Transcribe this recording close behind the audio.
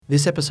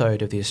This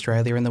episode of the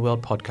Australia in the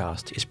World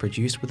podcast is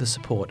produced with the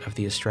support of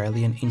the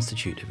Australian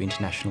Institute of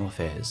International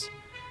Affairs,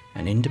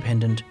 an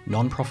independent,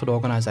 non-profit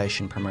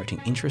organisation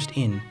promoting interest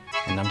in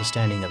and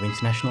understanding of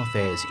international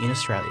affairs in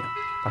Australia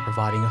by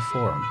providing a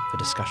forum for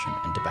discussion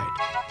and debate.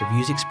 The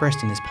views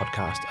expressed in this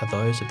podcast are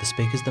those of the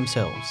speakers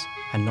themselves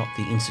and not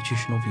the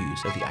institutional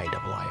views of the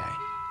AIIA.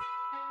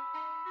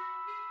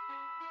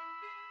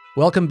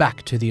 Welcome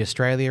back to the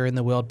Australia in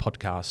the World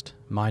podcast.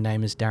 My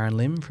name is Darren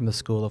Lim from the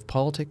School of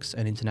Politics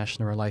and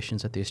International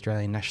Relations at the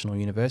Australian National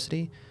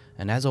University,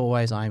 and as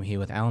always I am here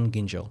with Alan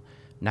Gyngell,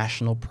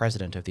 National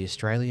President of the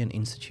Australian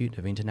Institute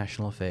of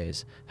International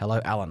Affairs. Hello,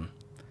 Alan.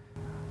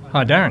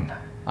 Hi, Darren.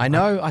 I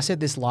know I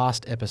said this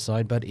last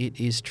episode, but it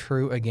is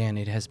true again.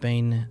 It has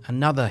been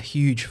another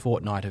huge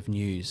fortnight of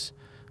news.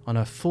 On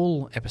a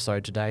full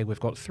episode today, we've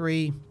got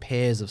three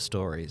pairs of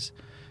stories.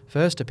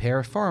 First, a pair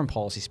of foreign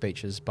policy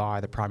speeches by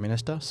the Prime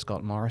Minister,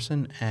 Scott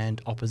Morrison, and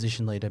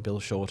Opposition Leader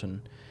Bill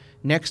Shorten.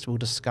 Next, we'll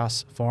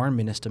discuss Foreign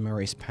Minister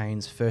Marise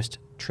Payne's first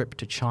trip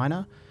to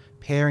China,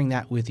 pairing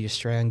that with the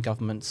Australian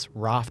government's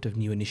raft of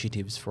new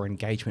initiatives for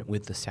engagement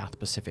with the South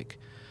Pacific,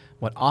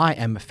 what I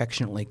am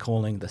affectionately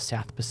calling the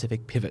South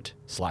Pacific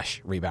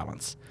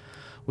pivot/rebalance.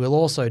 We'll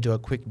also do a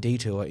quick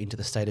detour into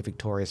the state of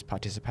Victoria's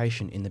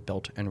participation in the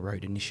Belt and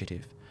Road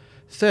Initiative.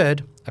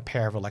 Third, a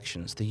pair of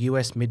elections, the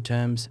US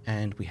midterms,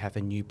 and we have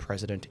a new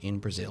president in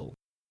Brazil.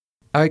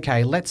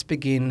 Okay, let's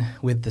begin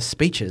with the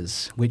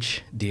speeches,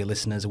 which, dear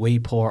listeners, we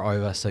pour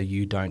over so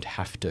you don't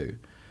have to.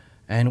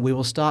 And we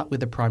will start with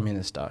the Prime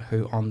Minister,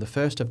 who on the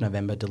 1st of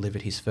November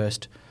delivered his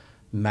first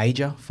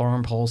major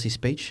foreign policy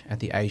speech at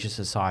the Asia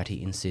Society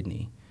in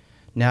Sydney.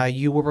 Now,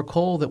 you will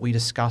recall that we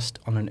discussed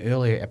on an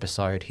earlier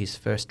episode his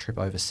first trip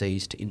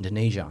overseas to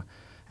Indonesia,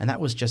 and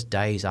that was just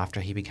days after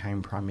he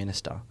became Prime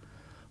Minister.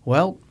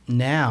 Well,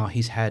 now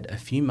he's had a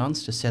few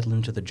months to settle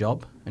into the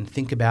job and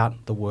think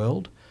about the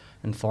world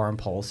and foreign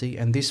policy,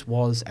 and this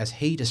was, as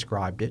he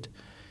described it,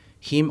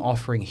 him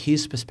offering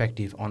his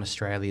perspective on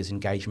Australia's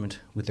engagement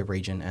with the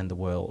region and the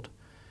world.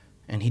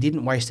 And he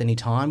didn't waste any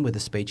time with the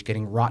speech,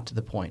 getting right to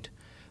the point,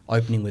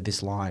 opening with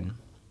this line,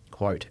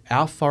 quote,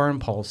 "Our foreign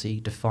policy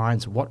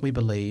defines what we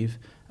believe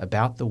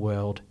about the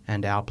world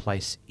and our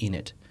place in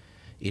it.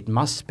 It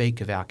must speak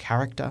of our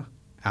character,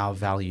 our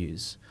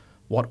values,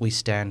 what we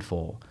stand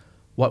for,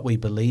 what we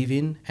believe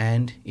in,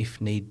 and,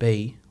 if need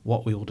be,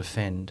 what we will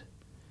defend.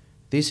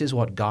 This is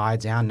what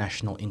guides our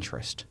national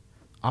interest.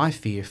 I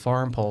fear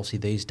foreign policy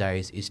these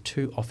days is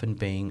too often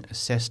being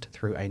assessed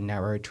through a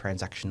narrow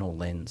transactional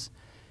lens."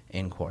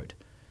 End quote.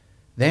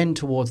 Then,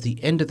 towards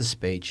the end of the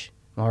speech,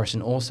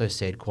 Morrison also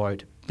said,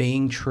 quote,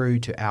 "Being true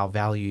to our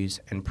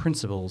values and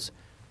principles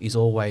is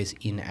always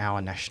in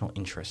our national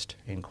interest."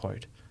 End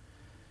quote.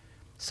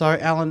 So,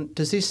 Alan,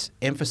 does this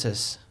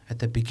emphasis at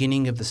the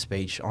beginning of the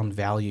speech on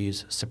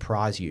values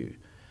surprise you?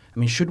 I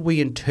mean, should we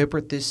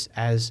interpret this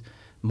as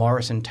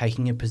Morrison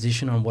taking a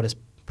position on what is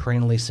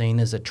perennially seen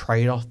as a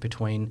trade-off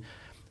between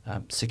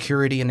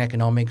security and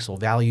economics, or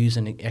values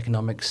and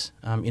economics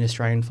in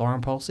Australian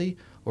foreign policy,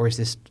 or is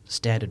this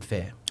standard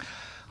fare?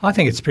 I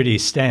think it's pretty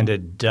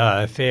standard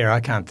fare. I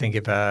can't think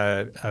of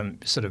a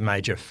sort of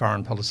major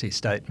foreign policy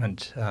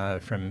statement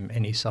from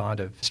any side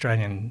of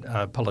Australian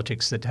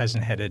politics that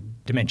hasn't had a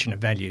dimension of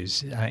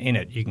values in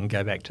it. You can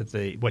go back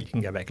you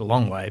can go back a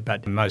long way,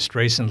 but most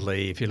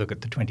recently, if you look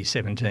at the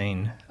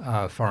 2017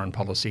 foreign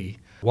policy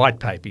white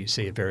paper, you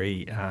see a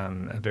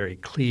very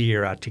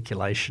clear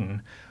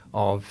articulation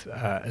of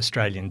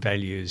Australian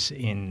values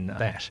in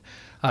that.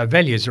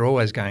 Values are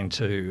always going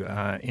to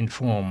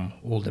inform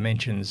all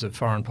dimensions of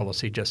foreign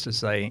policy, just as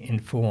they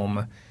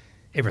inform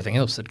everything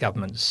else that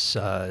governments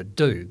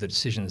do. The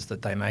decisions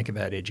that they make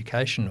about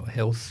education or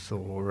health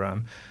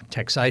or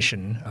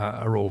taxation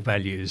are all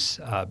values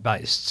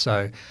based.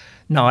 So,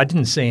 no, I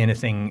didn't see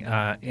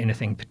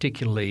anything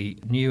particularly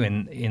new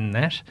in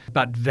that.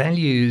 But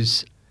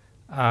values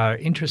are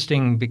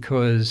interesting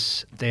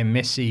because they're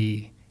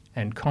messy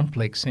and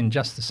complex in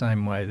just the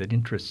same way that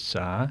interests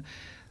are.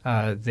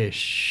 They're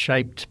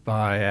shaped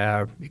by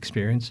our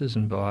experiences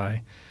and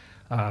by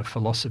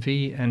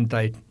philosophy, and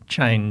they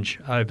change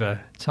over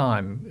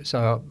time.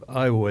 So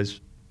I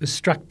was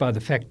struck by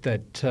the fact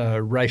that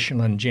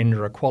racial and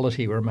gender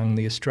equality were among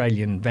the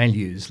Australian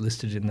values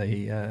listed in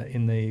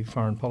the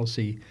foreign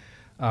policy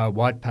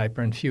white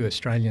paper, and few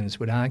Australians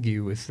would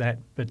argue with that.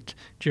 But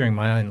during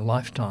my own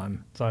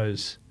lifetime,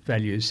 those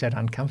values sat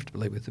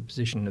uncomfortably with the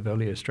position of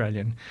early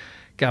Australian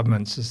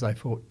governments as they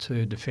fought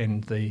to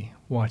defend the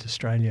White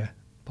Australia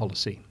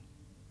policy.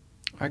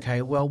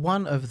 Okay, well,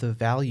 one of the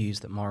values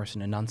that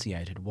Morrison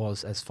enunciated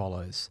was as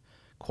follows,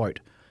 quote,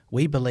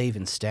 "We believe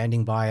in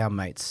standing by our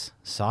mates,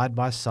 side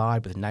by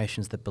side with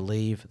nations that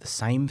believe the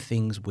same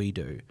things we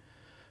do,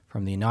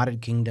 from the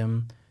United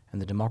Kingdom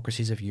and the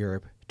democracies of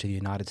Europe to the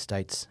United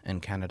States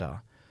and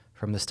Canada,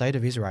 from the State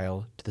of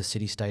Israel to the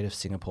city-state of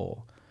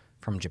Singapore,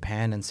 from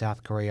Japan and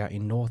South Korea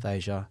in North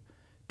Asia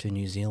to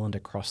New Zealand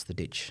across the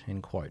ditch,"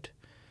 end quote.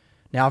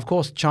 Now, of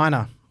course,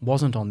 China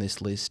wasn't on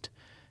this list,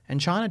 and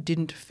China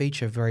didn't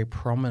feature very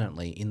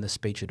prominently in the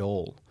speech at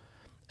all.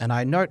 And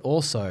I note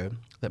also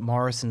that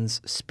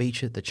Morrison's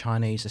speech at the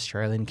Chinese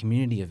Australian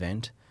community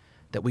event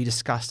that we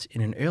discussed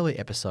in an earlier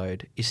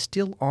episode is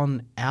still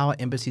on our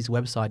embassy's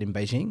website in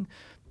Beijing,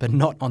 but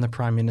not on the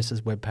Prime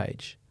Minister's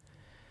webpage.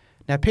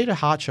 Now, Peter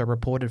Harcher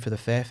reported for the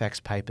Fairfax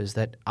papers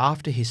that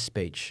after his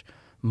speech,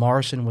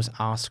 Morrison was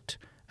asked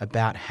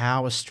about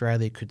how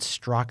Australia could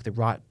strike the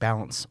right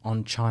balance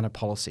on China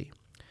policy.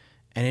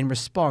 And in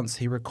response,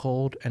 he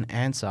recalled an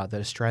answer that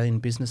Australian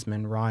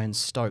businessman Ryan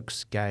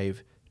Stokes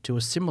gave to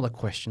a similar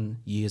question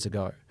years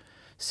ago.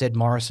 Said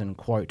Morrison,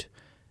 quote,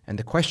 "And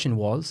the question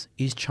was,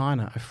 is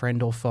China a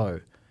friend or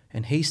foe?"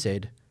 And he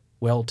said,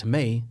 "Well, to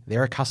me,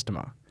 they're a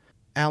customer."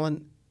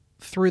 Alan,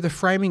 through the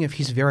framing of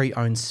his very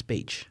own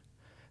speech,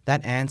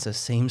 that answer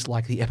seems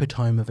like the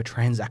epitome of a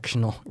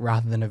transactional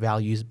rather than a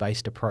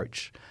values-based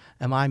approach.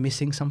 Am I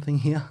missing something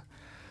here?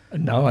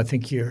 No, I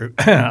think you're.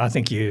 I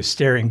think you're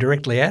staring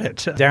directly at it,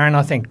 Darren.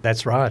 I think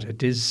that's right.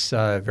 It is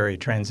very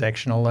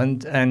transactional,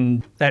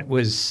 and that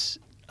was.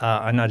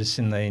 I noticed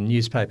in the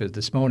newspaper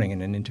this morning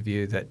in an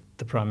interview that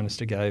the Prime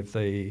Minister gave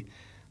the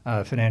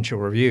Financial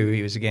Review.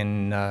 He was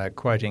again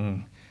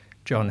quoting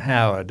John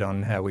Howard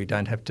on how we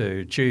don't have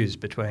to choose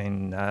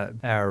between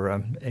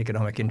our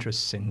economic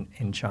interests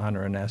in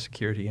China and our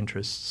security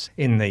interests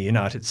in the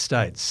United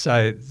States.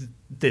 So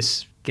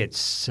this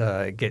gets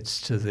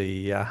to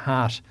the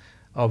heart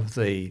of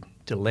the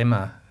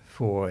dilemma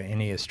for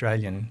any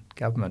Australian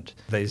government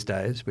these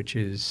days, which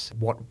is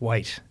what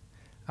weight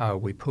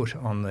we put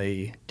on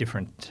the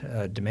different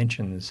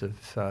dimensions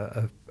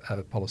of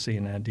policy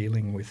in our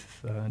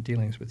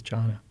dealings with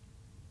China.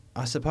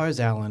 I suppose,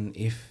 Alan,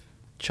 if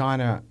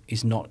China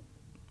is not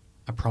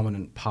a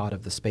prominent part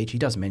of the speech, he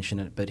does mention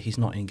it, but he's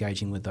not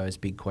engaging with those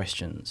big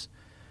questions,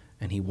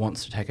 and he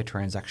wants to take a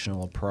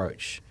transactional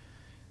approach.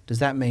 Does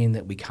that mean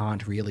that we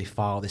can't really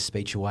file this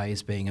speech away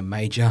as being a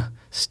major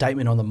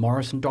statement on the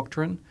Morrison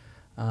doctrine?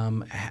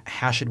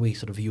 How should we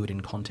sort of view it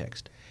in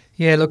context?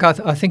 Yeah, look,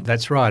 I think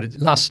that's right.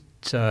 Last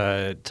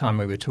time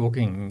we were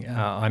talking,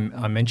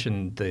 I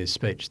mentioned the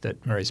speech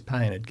that Marise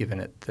Payne had given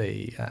at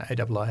the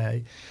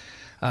AIIA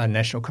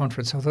National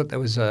Conference. I thought there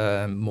was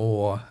a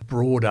more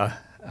broader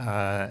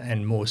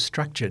and more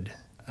structured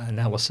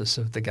analysis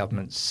of the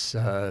government's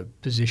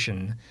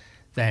position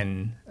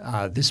than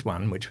this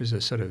one, which was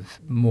a sort of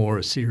more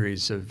a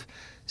series of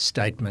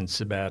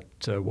statements about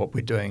what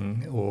we're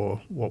doing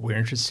or what we're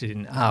interested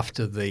in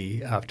after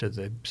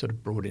the sort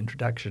of broad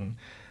introduction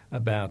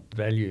about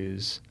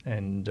values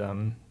and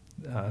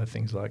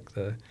things like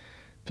the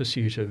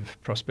pursuit of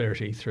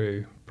prosperity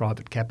through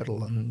private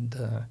capital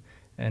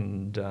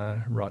and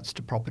rights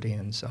to property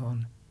and so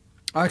on.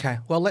 Okay,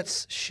 well,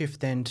 let's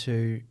shift then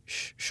to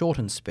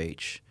Shorten's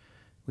speech,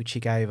 which he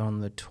gave on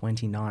the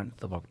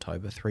 29th of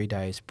October, 3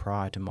 days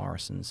prior to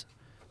Morrison's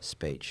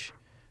speech.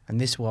 And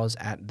this was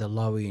at the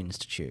Lowy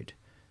Institute.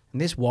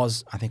 And this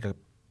was, I think, a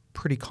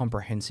pretty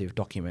comprehensive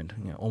document,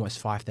 almost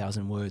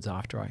 5,000 words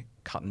after I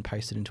cut and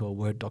pasted into a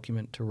Word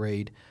document to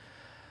read.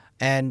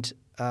 And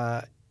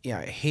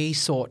he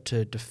sought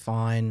to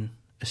define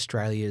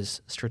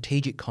Australia's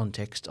strategic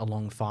context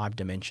along 5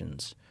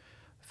 dimensions.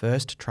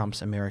 First,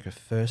 Trump's America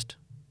First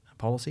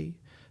policy.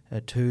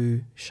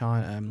 2, Xi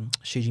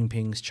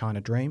Jinping's China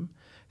Dream.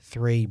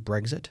 3,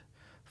 Brexit.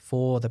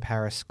 4, the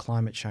Paris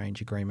Climate Change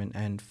Agreement.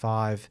 And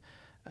 5,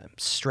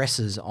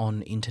 stresses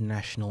on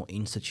international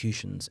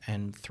institutions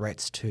and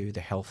threats to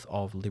the health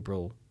of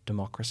liberal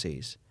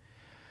democracies.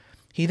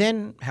 He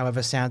then,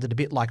 however, sounded a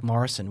bit like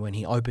Morrison when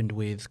he opened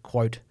with,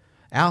 quote,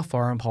 "Our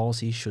foreign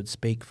policy should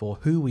speak for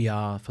who we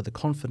are, for the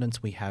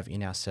confidence we have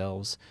in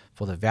ourselves,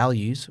 for the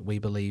values we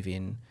believe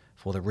in,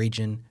 for the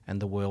region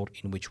and the world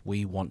in which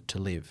we want to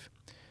live."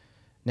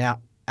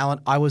 Now,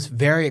 Alan, I was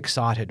very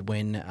excited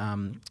when,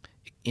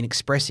 in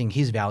expressing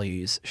his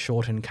values,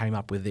 Shorten came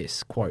up with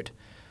this, quote,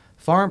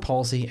 "Foreign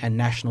policy and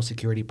national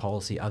security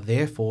policy are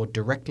therefore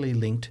directly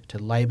linked to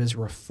Labor's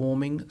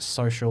reforming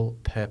social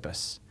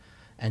purpose,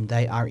 and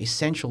they are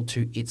essential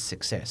to its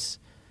success.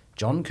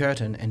 John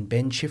Curtin and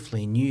Ben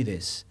Chifley knew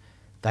this.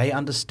 They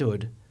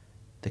understood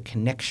the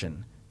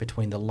connection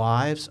between the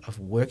lives of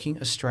working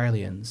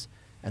Australians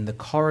and the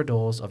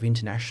corridors of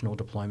international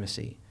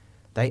diplomacy.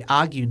 They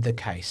argued the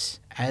case,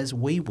 as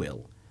we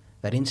will,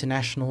 that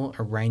international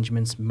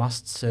arrangements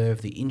must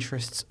serve the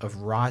interests of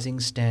rising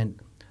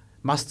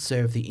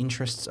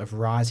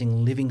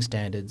living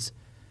standards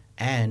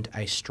and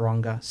a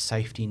stronger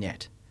safety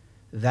net.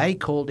 They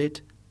called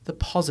it the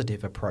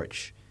positive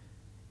approach.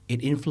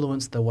 It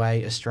influenced the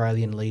way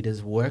Australian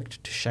leaders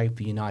worked to shape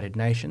the United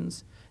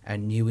Nations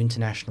and new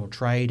international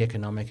trade,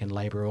 economic and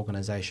labour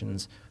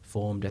organisations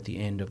formed at the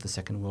end of the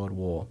Second World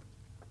War.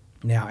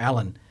 Now,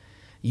 Alan,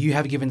 you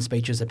have given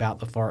speeches about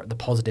the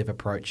positive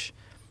approach,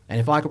 and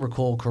if I could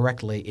recall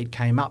correctly, it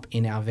came up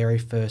in our very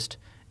first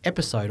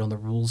episode on the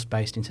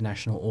rules-based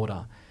international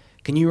order.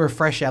 Can you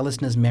refresh our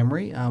listeners'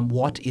 memory?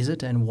 What is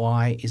it and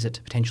why is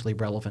it potentially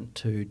relevant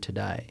to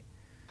today?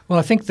 Well,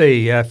 I think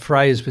the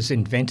phrase was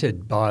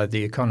invented by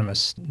the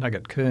economist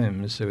Nugget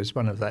Coombs, who was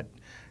one of that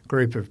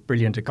group of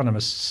brilliant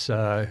economists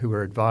who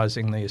were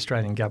advising the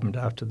Australian government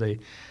after the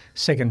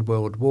Second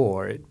World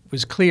War. It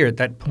was clear at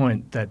that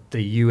point that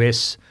the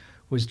US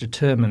was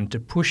determined to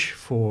push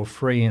for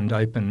free and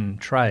open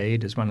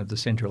trade as one of the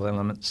central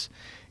elements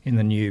in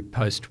the new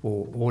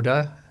post-war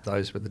order.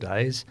 Those were the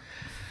days.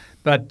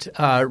 But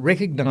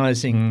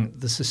recognising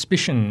the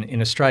suspicion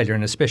in Australia,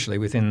 and especially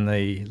within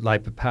the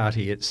Labor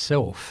Party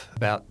itself,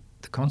 about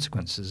the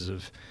consequences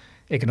of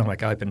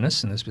economic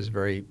openness, and this was a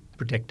very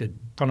protected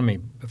economy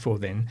before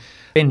then,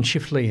 Ben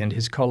Chifley and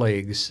his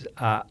colleagues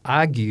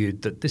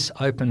argued that this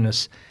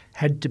openness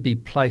had to be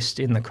placed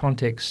in the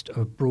context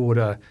of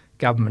broader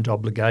government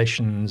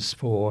obligations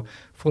for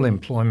full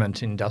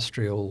employment,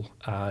 industrial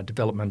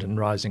development and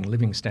rising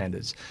living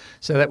standards.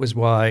 So that was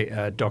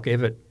why Doc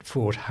Evatt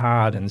fought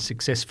hard and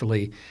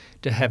successfully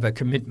to have a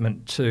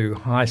commitment to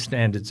high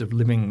standards of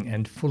living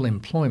and full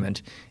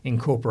employment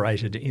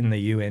incorporated in the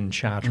UN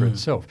Charter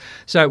itself.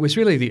 So it was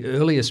really the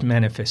earliest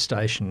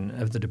manifestation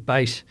of the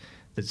debate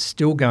that's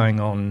still going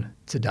on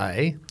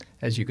today,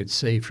 as you could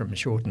see from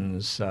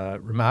Shorten's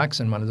remarks,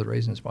 and one of the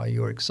reasons why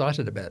you're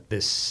excited about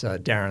this,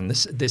 Darren,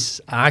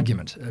 this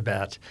argument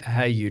about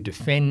how you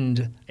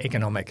defend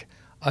economic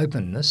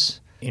openness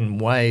in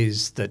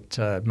ways that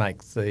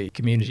make the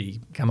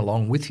community come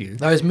along with you.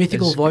 Those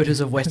mythical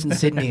voters of Western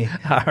Sydney,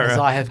 as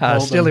I have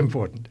called still them.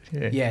 important.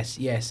 Yeah.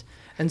 Yes.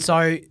 And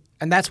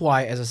that's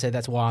why, as I said,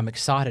 that's why I'm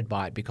excited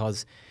by it,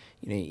 because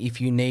if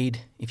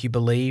you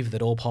believe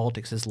that all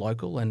politics is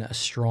local and a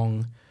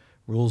strong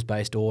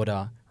rules-based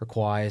order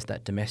requires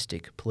that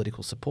domestic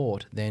political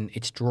support, then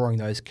it's drawing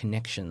those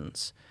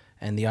connections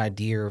and the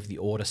idea of the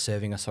order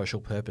serving a social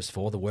purpose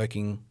for the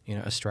working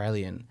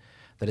Australian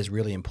that is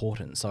really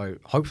important. So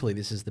hopefully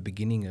this is the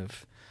beginning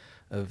of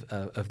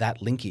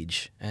that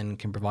linkage and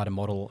can provide a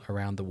model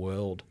around the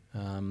world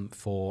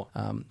for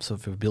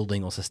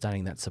building or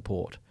sustaining that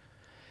support.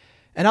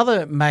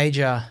 Another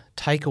major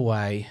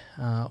takeaway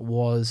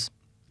was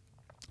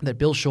that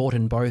Bill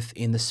Shorten, both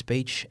in the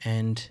speech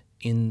and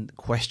in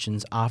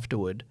questions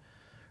afterward,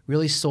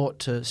 really sought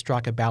to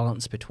strike a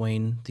balance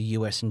between the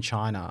US and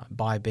China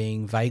by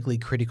being vaguely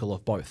critical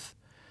of both.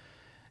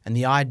 And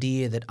the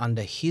idea that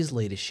under his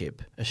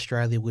leadership,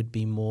 Australia would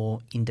be more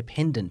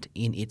independent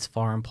in its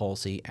foreign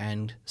policy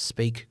and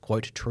speak,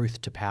 quote, truth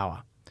to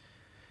power.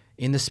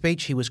 In the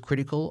speech, he was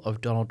critical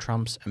of Donald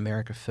Trump's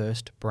America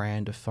First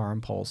brand of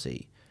foreign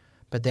policy.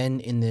 But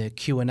then in the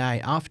Q&A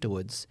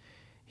afterwards,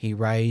 he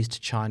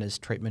raised China's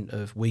treatment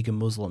of Uyghur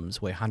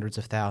Muslims, where hundreds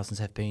of thousands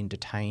have been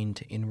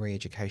detained in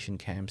re-education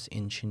camps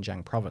in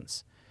Xinjiang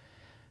province.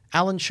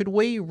 Alan, should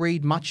we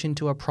read much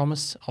into a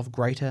promise of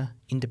greater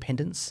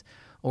independence?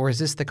 Or is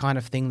this the kind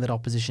of thing that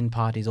opposition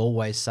parties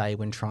always say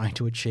when trying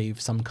to achieve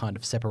some kind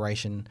of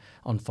separation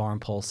on foreign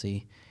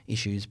policy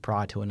issues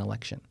prior to an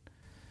election?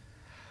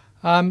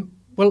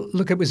 Well,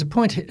 look, it was a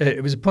point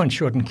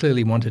Shorten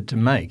clearly wanted to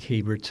make.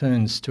 He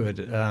returns to it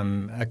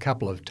a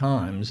couple of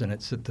times, and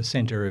it's at the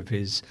centre of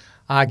his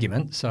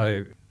argument.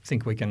 So I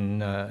think we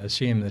can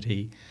assume that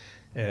he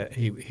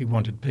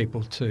wanted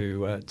people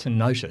to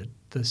note it.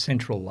 The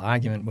central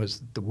argument was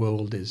that the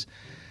world is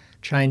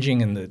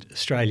changing and that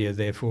Australia,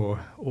 therefore,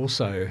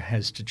 also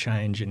has to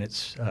change in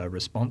its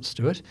response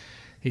to it.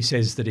 He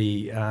says that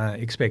he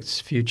expects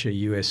future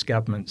US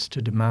governments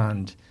to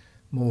demand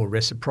more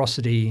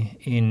reciprocity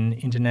in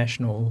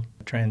international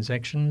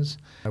transactions.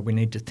 We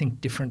need to think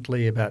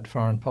differently about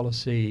foreign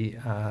policy,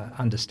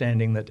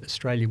 understanding that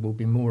Australia will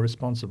be more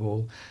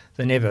responsible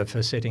than ever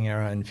for setting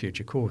our own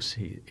future course,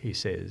 he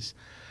says.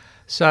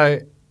 So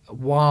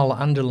while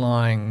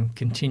underlying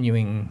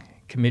continuing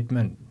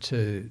commitment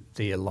to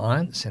the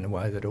alliance in a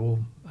way that all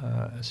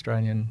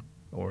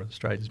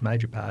Australia's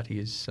major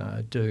parties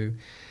do,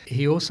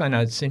 he also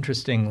notes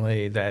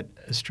interestingly that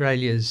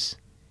Australia's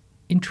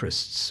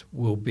interests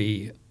will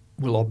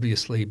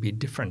obviously be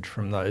different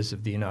from those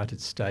of the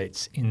United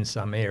States in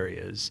some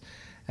areas.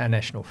 Our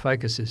national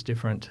focus is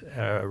different,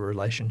 our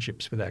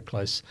relationships with our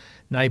close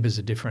neighbours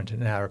are different,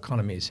 and our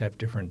economies have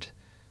different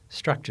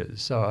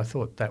structures. So I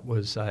thought that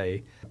was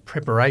a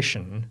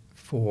preparation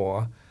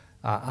for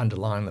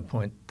underlying the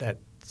point that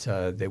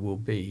there will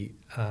be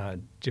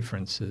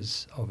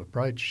differences of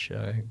approach,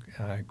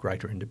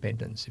 greater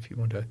independence, if you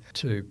want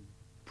to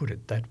put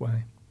it that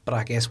way. But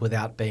I guess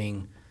without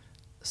being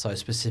so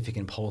specific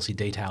in policy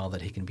detail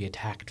that he can be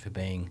attacked for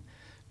being,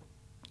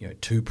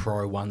 too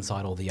pro one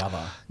side or the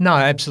other. No,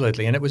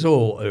 absolutely, and it was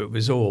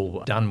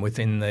all done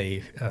within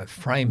the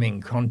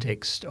framing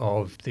context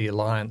of the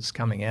alliance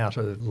coming out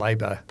of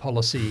Labor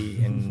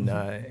policy in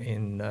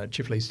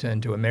Chifley's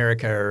turn to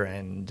America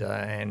and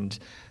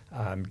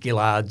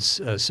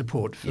Gillard's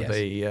support for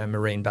the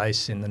Marine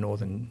base in the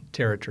Northern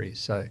Territory.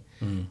 So,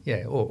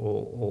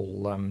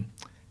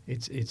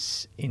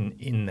 it's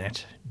in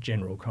that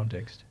general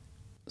context.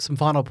 Some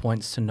final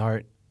points to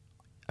note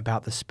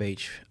about the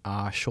speech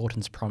are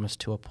Shorten's promise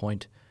to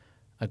appoint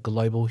a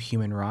global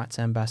human rights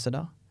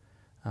ambassador,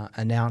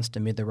 announced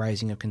amid the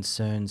raising of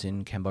concerns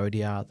in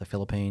Cambodia, the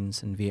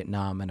Philippines and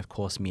Vietnam, and of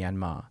course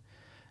Myanmar,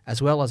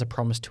 as well as a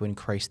promise to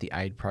increase the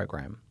aid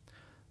program.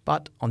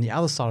 But on the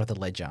other side of the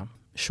ledger,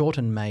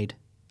 Shorten made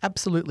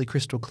absolutely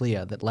crystal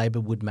clear that Labor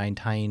would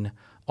maintain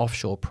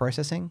offshore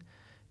processing,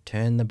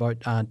 turning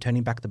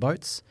back the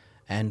boats,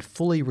 and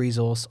fully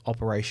resource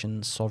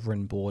Operation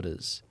Sovereign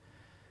Borders.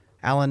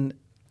 Alan,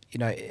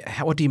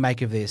 what do you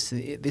make of this?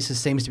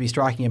 Seems to be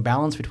striking a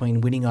balance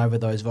between winning over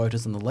those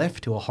voters on the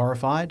left who are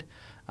horrified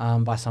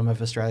by some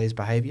of Australia's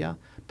behaviour,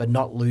 but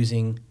not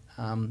losing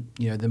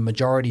the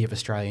majority of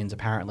Australians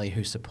apparently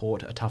who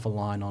support a tougher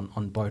line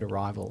on boat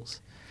arrivals.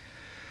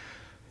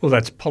 Well,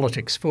 that's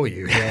politics for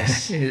you,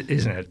 yes,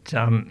 isn't it?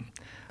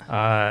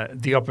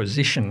 The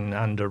opposition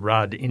under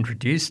Rudd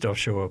introduced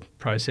offshore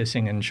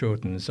processing, and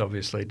Shorten's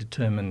obviously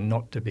determined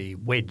not to be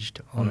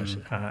wedged on it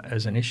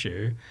as an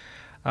issue.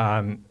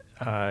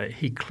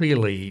 He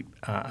clearly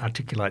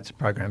articulates a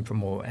program for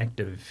more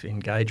active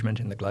engagement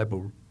in the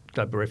global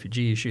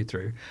refugee issue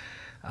through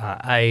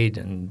aid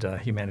and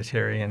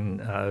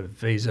humanitarian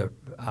visa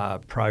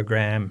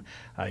program.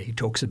 He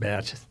talks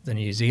about the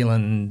New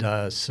Zealand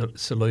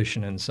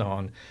solution and so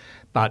on,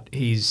 but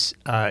he's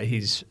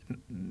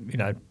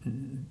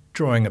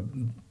drawing a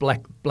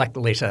black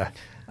letter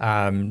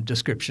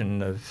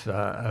description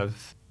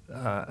of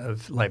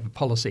Labor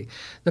policy.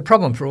 The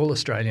problem for all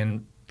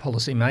Australian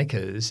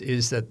policymakers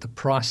is that the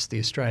price the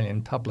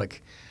Australian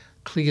public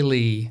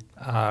clearly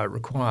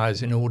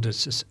requires in order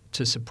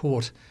to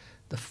support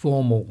the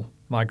formal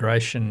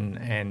migration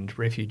and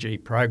refugee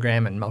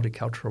program and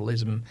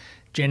multiculturalism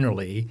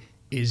generally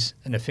is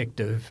an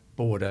effective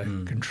border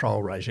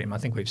control regime. I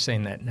think we've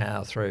seen that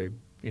now through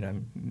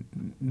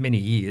many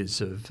years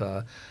of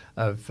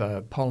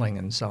polling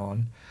and so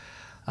on.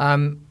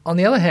 On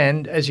the other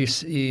hand,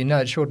 as you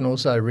note, Shorten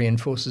also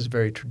reinforces a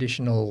very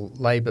traditional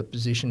Labor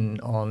position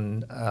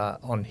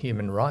on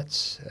human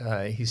rights.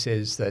 He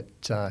says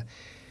that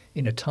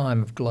in a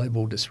time of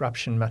global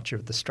disruption, much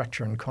of the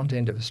structure and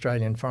content of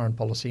Australian foreign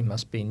policy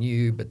must be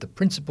new, but the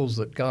principles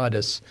that guide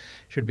us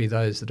should be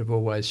those that have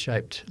always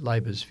shaped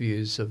Labor's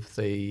views of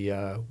the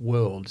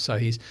world. So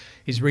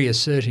he's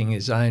reasserting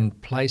his own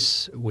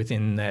place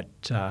within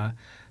that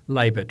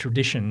Labor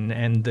tradition,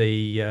 and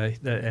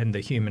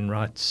the human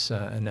rights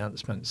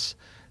announcements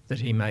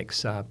that he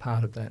makes are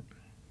part of that.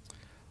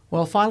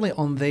 Well, finally,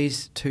 on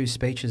these two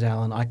speeches,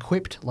 Alan, I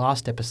quipped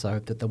last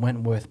episode that the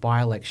Wentworth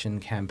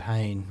by-election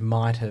campaign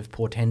might have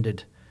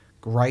portended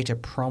greater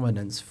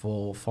prominence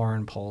for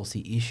foreign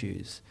policy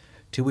issues,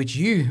 to which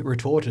you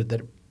retorted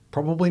that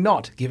probably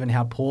not, given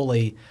how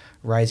poorly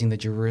raising the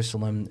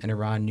Jerusalem and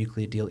Iran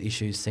nuclear deal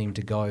issues seemed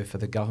to go for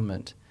the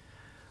government.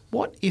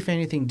 What, if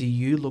anything, do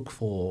you look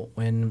for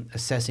when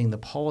assessing the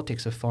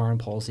politics of foreign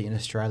policy in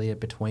Australia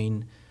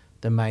between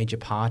the major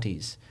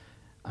parties?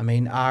 I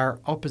mean, are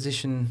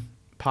opposition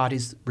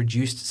parties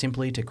reduced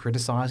simply to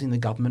criticising the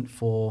government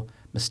for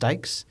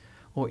mistakes,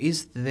 or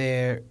is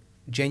there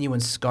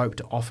genuine scope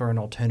to offer an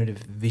alternative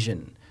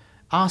vision?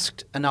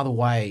 Asked another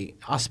way,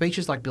 are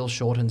speeches like Bill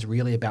Shorten's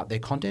really about their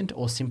content,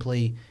 or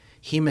simply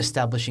him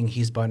establishing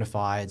his bona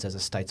fides as a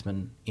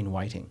statesman in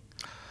waiting?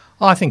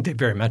 I think they're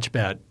very much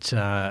about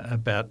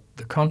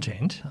the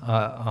content.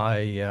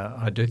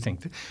 I do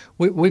think that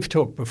we've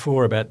talked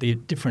before about the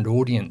different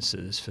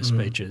audiences for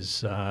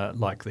speeches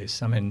like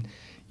this. I mean,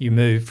 you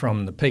move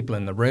from the people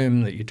in the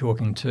room that you're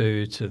talking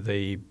to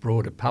the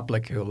broader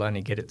public who'll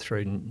only get it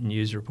through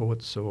news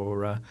reports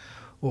or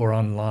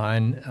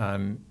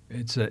online.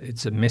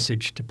 It's a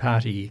message to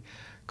party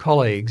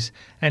colleagues.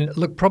 And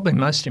look, probably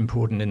most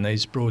important in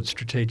these broad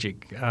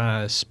strategic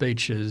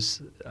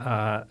speeches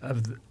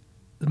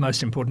the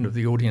most important of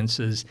the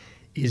audiences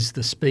is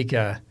the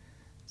speaker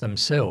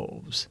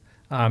themselves,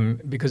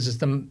 because it's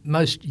the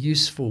most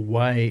useful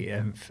way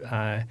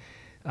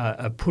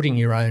of putting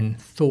your own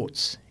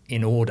thoughts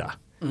in order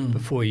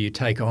before you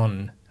take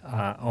on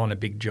a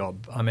big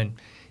job. I mean,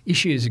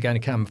 issues are going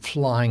to come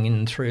flying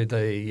in through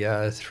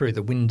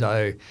the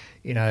window,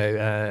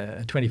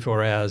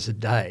 24 hours a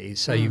day.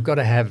 So you've got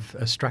to have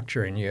a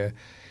structure in your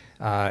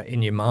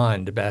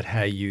mind about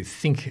how you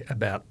think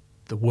about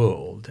the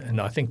world,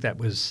 and I think that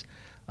was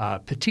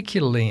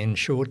particularly in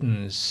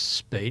Shorten's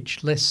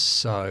speech, less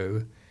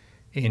so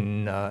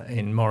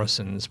in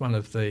Morrison's, one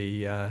of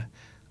the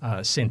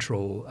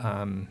central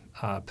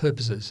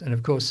purposes. And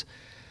of course,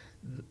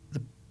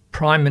 the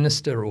Prime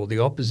Minister or the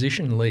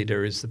opposition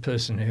leader is the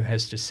person who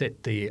has to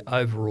set the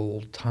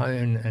overall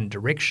tone and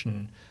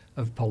direction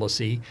of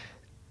policy,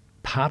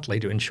 partly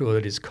to ensure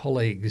that his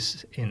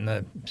colleagues in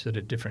the sort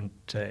of different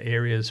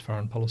areas,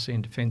 foreign policy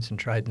and defence and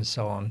trade and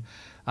so on,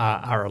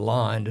 are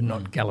aligned and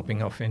not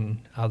galloping off in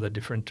other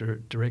different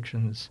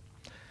directions.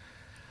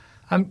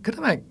 I just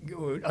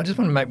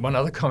want to make one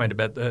other comment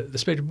about the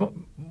speech.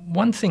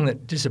 One thing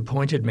that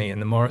disappointed me in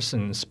the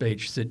Morrison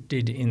speech that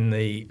did in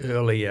the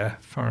earlier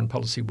foreign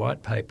policy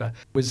white paper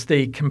was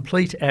the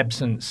complete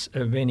absence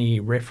of any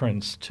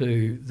reference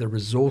to the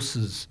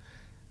resources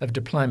of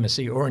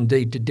diplomacy, or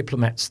indeed to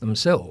diplomats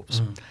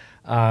themselves.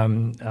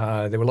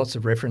 There were lots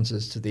of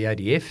references to the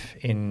ADF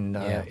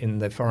in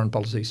the foreign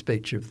policy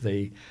speech of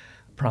the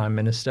Prime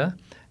Minister,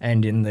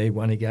 and in the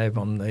one he gave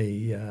on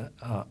the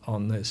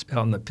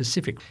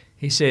Pacific.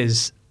 He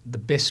says the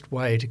best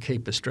way to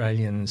keep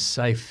Australians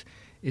safe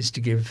is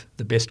to give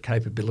the best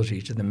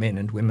capability to the men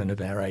and women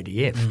of our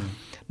ADF.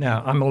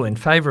 Now, I'm all in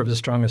favour of a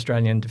strong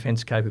Australian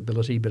defence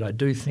capability, but I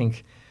do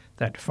think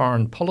that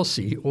foreign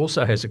policy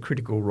also has a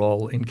critical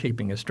role in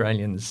keeping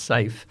Australians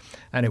safe,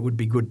 and it would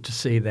be good to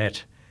see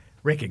that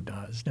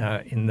recognised.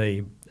 Now, in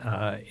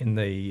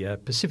the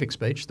Pacific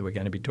speech that we're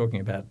going to be talking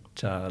about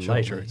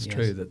later, it's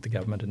true that the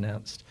government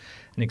announced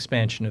an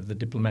expansion of the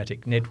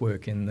diplomatic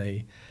network in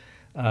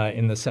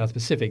the South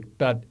Pacific.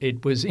 But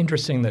it was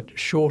interesting that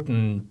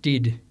Shorten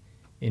did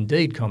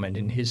indeed comment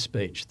in his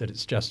speech that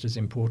it's just as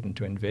important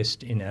to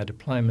invest in our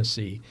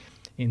diplomacy,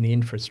 in the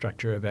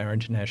infrastructure of our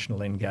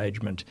international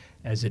engagement,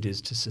 as it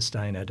is to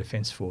sustain our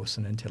defence force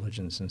and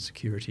intelligence and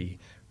security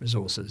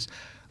resources.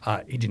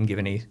 He didn't give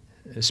any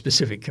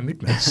specific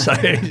commitments, so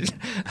you'd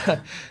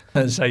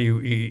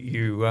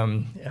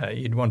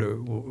want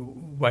to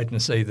wait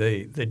and see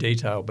the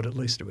detail, but at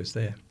least it was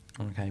there.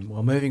 Okay,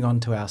 well, moving on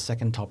to our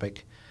second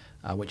topic,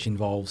 which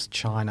involves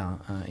China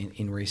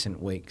in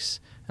recent weeks,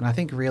 and I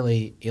think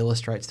really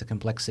illustrates the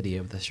complexity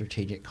of the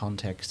strategic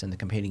context and the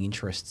competing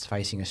interests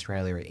facing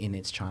Australia in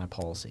its China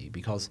policy.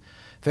 Because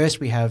first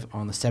we have,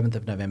 on the 7th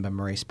of November,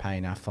 Marise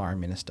Payne, our Foreign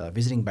Minister,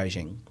 visiting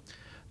Beijing,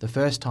 the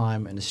first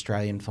time an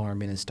Australian Foreign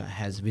Minister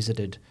has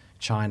visited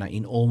China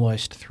in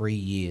almost 3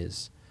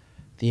 years.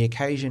 The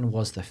occasion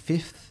was the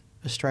 5th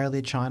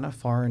Australia-China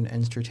Foreign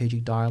and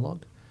Strategic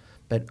Dialogue,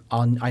 but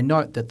I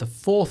note that the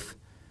 4th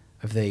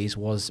of these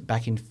was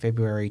back in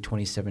February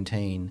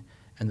 2017,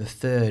 and the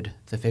 3rd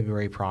the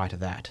February prior to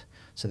that.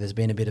 So there's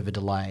been a bit of a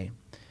delay.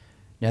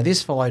 Now,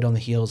 this followed on the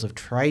heels of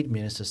Trade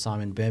Minister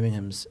Simon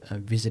Birmingham's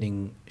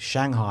visiting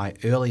Shanghai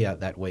earlier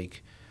that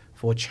week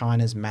for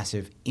China's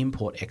massive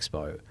Import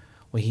Expo,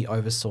 where he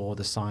oversaw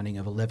the signing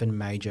of 11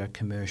 major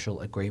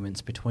commercial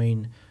agreements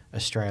between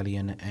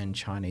Australian and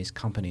Chinese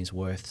companies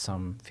worth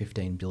some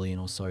 $15 billion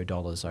or so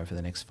over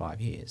the next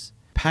 5 years.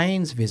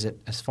 Payne's visit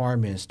as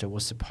Foreign Minister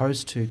was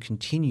supposed to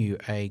continue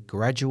a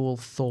gradual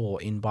thaw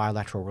in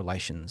bilateral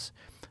relations,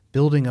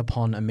 building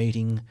upon a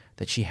meeting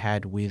that she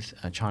had with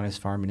China's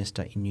Foreign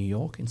Minister in New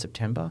York in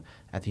September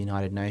at the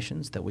United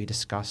Nations that we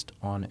discussed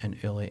on an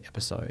earlier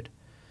episode.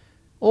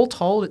 All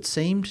told, it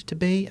seemed to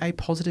be a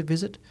positive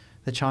visit.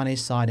 The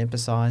Chinese side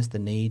emphasised the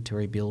need to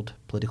rebuild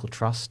political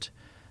trust,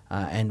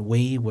 and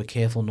we were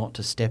careful not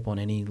to step on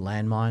any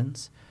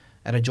landmines.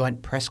 At a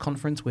joint press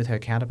conference with her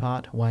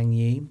counterpart, Wang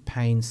Yi,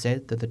 Payne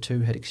said that the two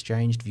had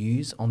exchanged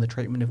views on the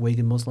treatment of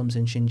Uyghur Muslims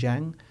in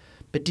Xinjiang,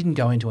 but didn't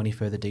go into any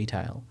further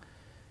detail.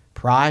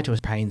 Prior to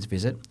Payne's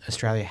visit,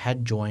 Australia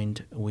had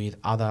joined with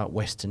other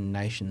Western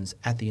nations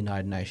at the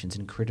United Nations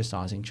in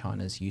criticising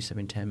China's use of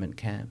internment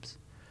camps.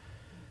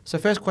 So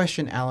first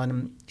question,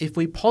 Alan, if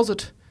we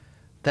posit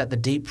that the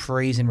deep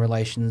freeze in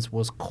relations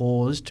was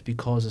caused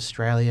because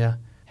Australia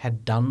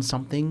had done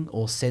something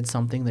or said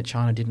something that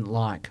China didn't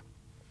like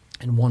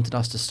and wanted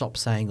us to stop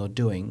saying or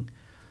doing,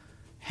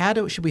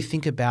 should we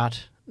think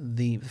about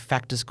the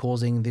factors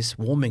causing this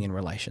warming in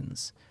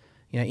relations?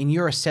 In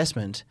your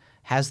assessment,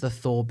 has the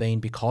thaw been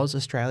because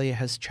Australia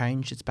has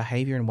changed its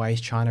behaviour in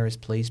ways China is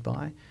pleased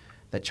by,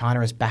 that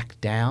China has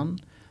backed down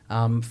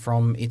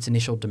from its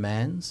initial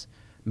demands,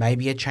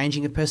 maybe a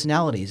changing of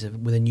personalities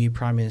with a new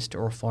Prime Minister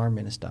or a Foreign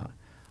Minister,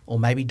 or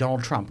maybe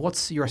Donald Trump?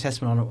 What's your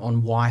assessment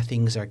on why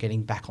things are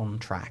getting back on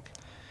track?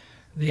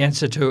 The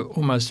answer to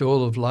almost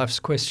all of life's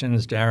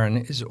questions,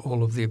 Darren, is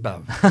all of the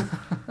above.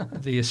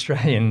 The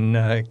Australian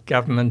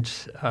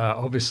government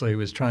obviously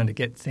was trying to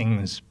get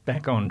things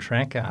back on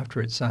track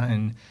after its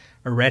own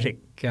erratic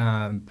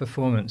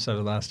performance over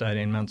the last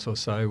 18 months or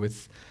so,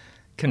 with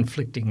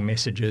conflicting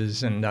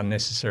messages and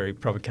unnecessary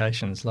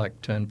provocations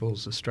like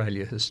Turnbull's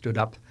Australia has stood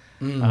up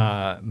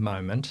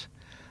moment.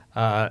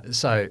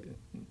 So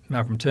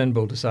Malcolm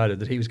Turnbull decided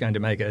that he was going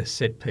to make a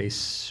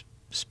set-piece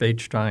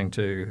speech trying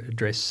to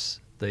address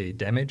the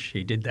damage.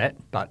 He did that,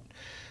 but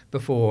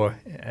before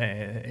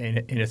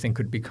anything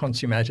could be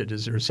consummated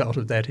as a result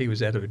of that, he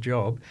was out of a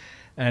job.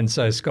 And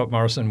so Scott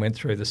Morrison went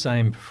through the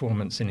same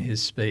performance in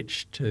his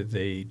speech to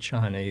the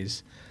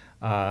Chinese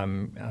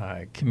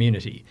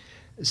community.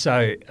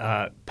 So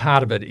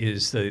part of it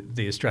is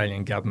the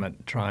Australian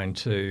government trying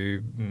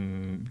to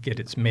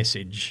get its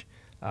message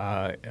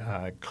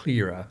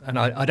clearer. And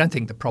I don't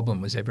think the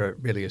problem was ever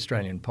really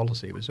Australian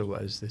policy. It was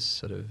always this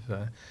sort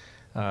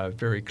of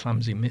very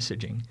clumsy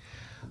messaging.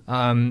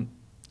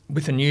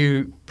 With a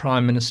new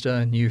Prime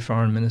Minister, new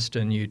Foreign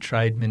Minister, new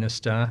Trade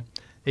Minister,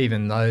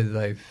 even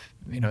though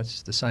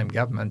it's the same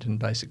government and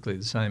basically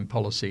the same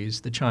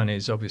policies, the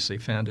Chinese obviously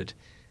found it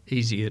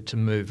easier to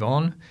move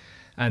on.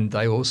 And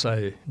they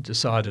also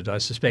decided, I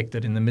suspect,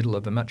 that in the middle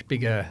of a much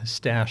bigger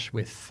stoush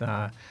with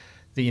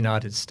the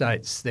United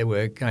States, there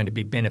were going to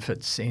be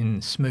benefits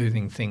in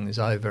smoothing things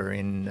over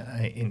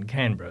in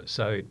Canberra.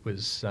 So it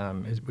was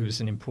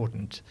an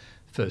important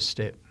first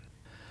step.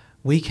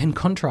 We can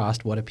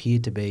contrast what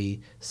appeared to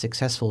be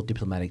successful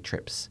diplomatic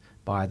trips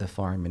by the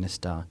Foreign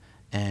Minister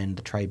and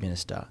the Trade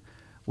Minister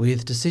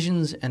with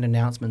decisions and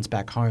announcements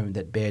back home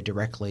that bear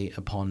directly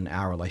upon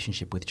our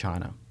relationship with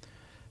China.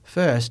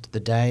 First,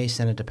 the day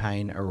Senator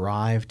Payne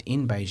arrived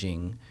in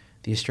Beijing,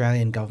 the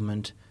Australian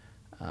government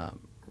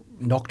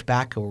knocked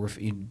back or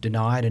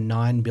denied a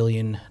 $9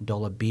 billion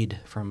bid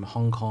from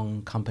Hong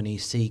Kong company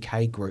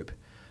CK Group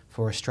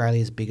for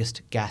Australia's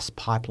biggest gas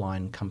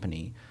pipeline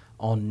company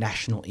on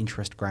national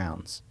interest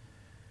grounds.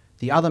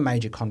 The other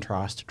major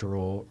contrast to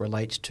draw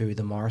relates to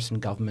the Morrison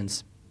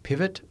government's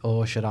pivot,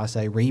 or should I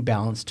say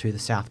rebalance, to the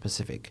South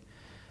Pacific.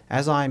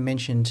 As I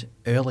mentioned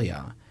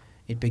earlier,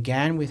 it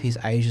began with his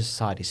Asia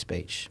Society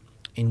speech,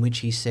 in which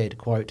he said,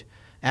 quote,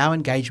 "Our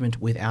engagement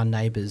with our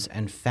neighbours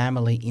and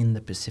family in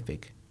the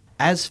Pacific.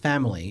 As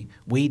family,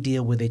 we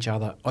deal with each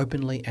other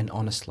openly and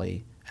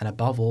honestly, and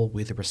above all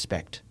with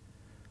respect.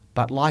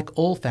 But like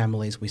all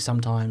families, we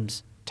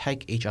sometimes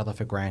take each other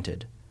for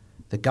granted.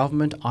 The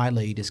government I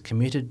lead is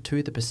committed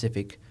to the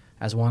Pacific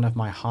as one of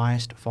my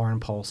highest foreign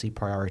policy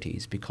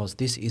priorities because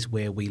this is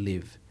where we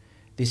live.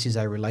 This is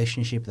a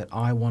relationship that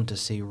I want to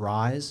see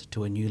rise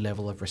to a new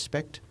level of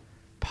respect,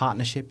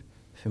 partnership,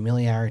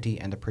 familiarity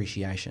and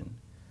appreciation.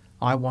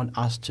 I want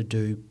us to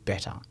do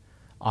better.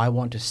 I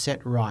want to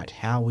set right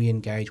how we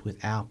engage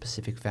with our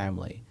Pacific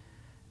family,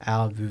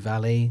 our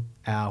Vuvali,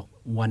 our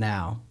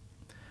Wanao.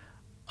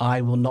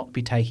 I will not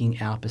be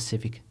taking our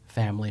Pacific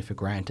family for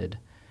granted."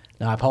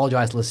 Now, I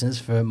apologise, listeners,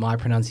 for my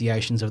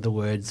pronunciations of the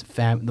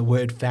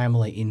word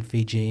family in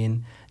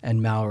Fijian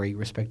and Maori,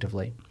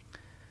 respectively.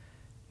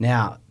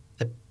 Now,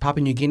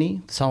 Papua New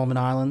Guinea, Solomon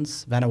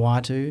Islands,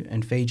 Vanuatu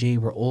and Fiji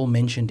were all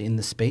mentioned in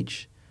the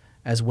speech,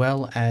 as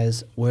well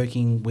as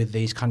working with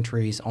these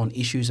countries on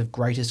issues of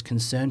greatest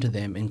concern to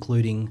them,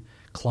 including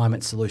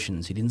climate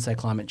solutions. He didn't say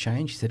climate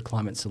change, he said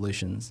climate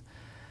solutions.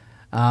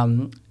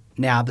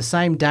 Now, the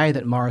same day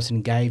that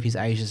Morrison gave his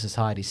Asia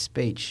Society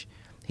speech,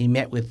 he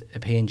met with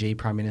PNG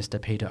Prime Minister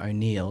Peter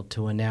O'Neill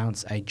to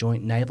announce a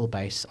joint naval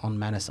base on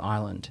Manus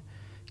Island,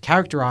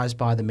 characterised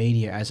by the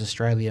media as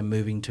Australia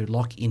moving to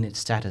lock in its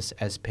status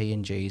as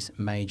PNG's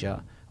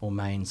major or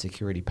main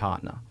security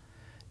partner.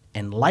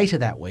 And later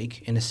that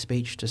week, in a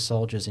speech to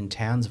soldiers in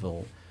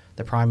Townsville,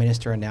 the Prime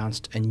Minister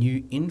announced a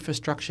new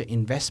infrastructure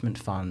investment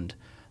fund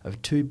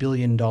of $2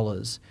 billion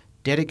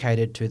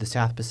dedicated to the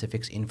South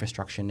Pacific's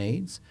infrastructure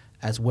needs,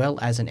 as well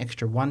as an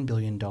extra $1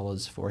 billion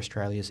for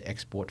Australia's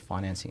Export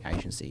Financing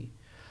Agency.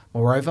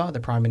 Moreover, the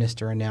Prime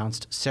Minister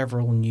announced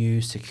several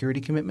new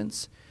security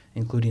commitments,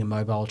 including a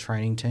mobile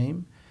training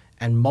team,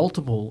 and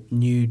multiple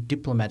new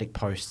diplomatic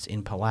posts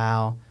in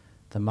Palau,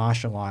 the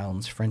Marshall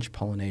Islands, French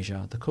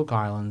Polynesia, the Cook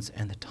Islands,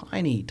 and the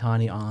tiny,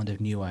 tiny island of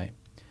Niue.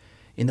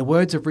 In the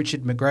words of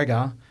Richard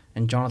McGregor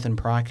and Jonathan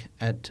Pryke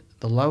at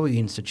the Lowy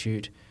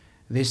Institute,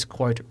 this,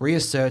 quote,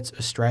 reasserts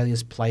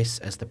Australia's place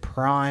as the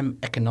prime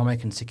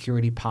economic and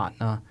security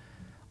partner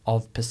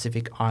of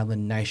Pacific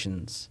Island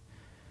nations.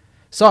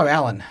 So,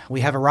 Alan,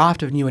 we have a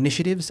raft of new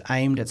initiatives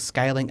aimed at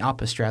scaling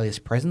up Australia's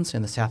presence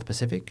in the South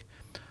Pacific.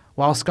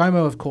 While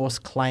ScoMo, of course,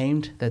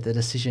 claimed that the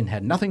decision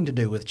had nothing to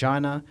do with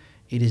China,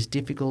 it is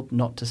difficult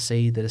not to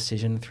see the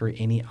decision through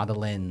any other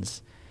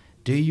lens.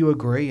 Do you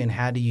agree, and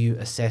how do you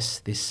assess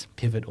this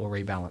pivot or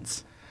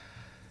rebalance?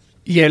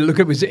 Yeah, look,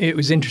 it was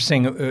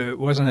interesting,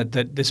 wasn't it,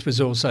 that this was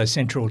also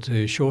central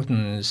to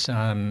Shorten's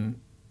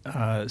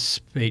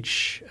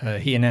speech.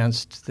 He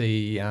announced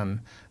the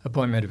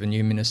appointment of a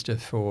new minister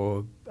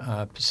for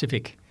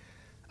Pacific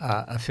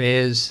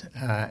Affairs.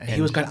 He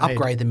was going to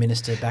upgrade the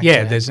minister back.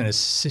 Yeah, there's an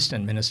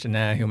assistant minister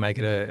now. He'll make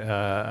it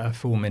a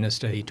full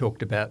minister. He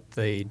talked about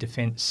the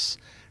defence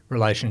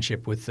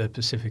relationship with the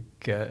Pacific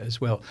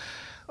as well.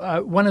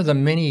 One of the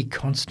many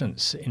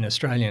constants in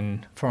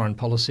Australian foreign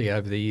policy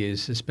over the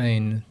years has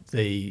been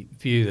the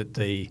view that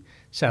the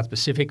South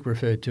Pacific,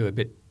 referred to a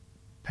bit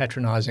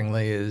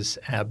patronisingly as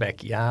our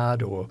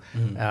backyard or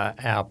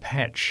our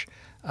patch,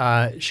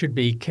 should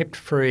be kept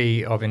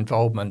free of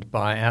involvement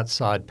by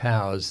outside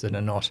powers that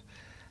are not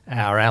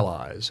our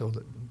allies, or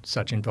that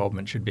such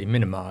involvement should be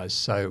minimised.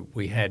 So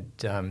we had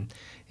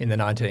in the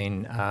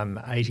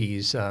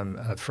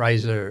 1980s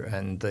Fraser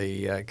and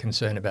the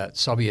concern about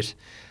Soviet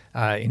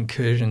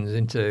incursions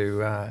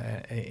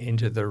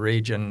into the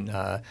region.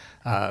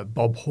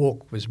 Bob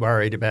Hawke was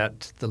worried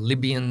about the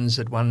Libyans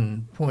at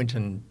one point,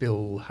 and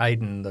Bill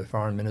Hayden, the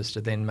foreign minister,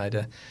 then made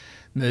a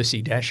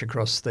mercy dash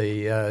across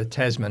the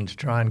Tasman to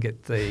try and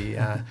get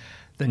the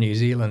New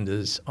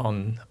Zealanders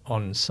on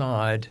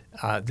side.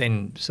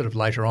 Then sort of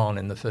later on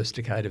in the first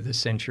decade of this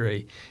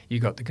century, you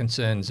got the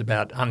concerns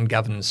about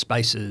ungoverned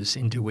spaces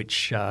into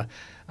which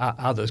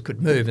others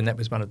could move, and that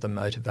was one of the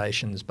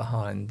motivations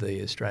behind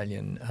the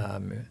Australian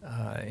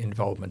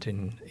involvement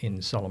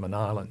in Solomon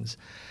Islands.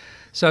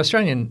 So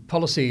Australian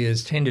policy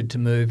has tended to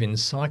move in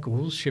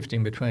cycles,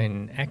 shifting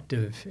between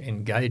active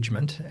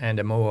engagement and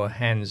a more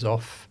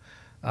hands-off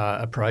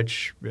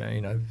approach,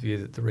 view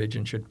that the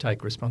region should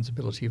take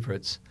responsibility for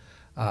its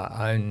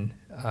own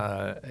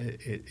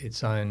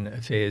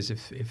affairs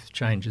if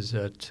changes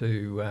are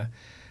to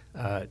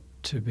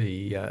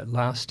be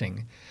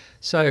lasting.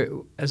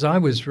 So as I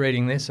was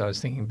reading this, I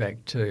was thinking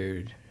back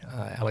to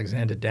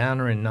Alexander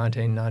Downer in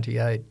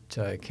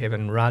 1998,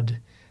 Kevin Rudd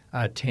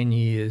 10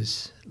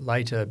 years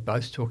later,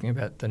 both talking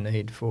about the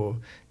need for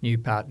new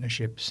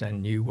partnerships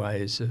and new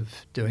ways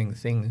of doing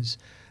things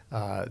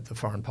the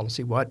foreign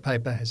policy white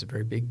paper has a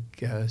very big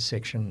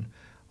section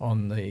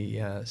on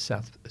the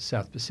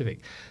South Pacific.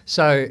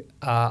 So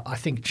I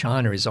think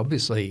China is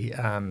obviously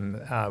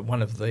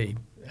one of the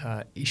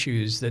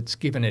issues that's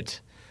given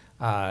it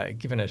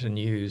a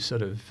new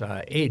sort of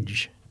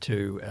edge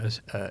to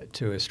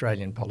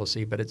Australian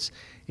policy, but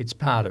it's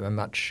part of a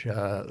much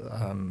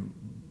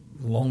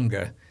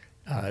longer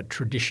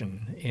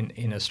tradition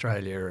in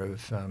Australia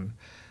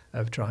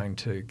of trying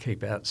to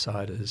keep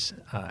outsiders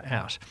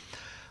out.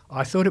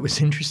 I thought it was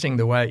interesting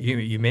the way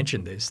you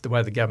mentioned this, the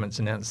way the government's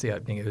announced the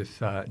opening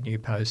of new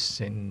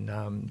posts in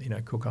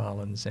Cook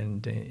Islands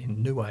and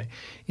in Niue.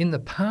 In the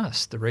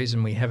past, the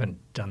reason we haven't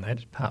done that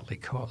is partly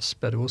cost,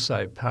 but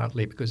also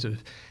partly because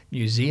of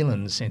New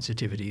Zealand's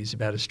sensitivities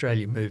about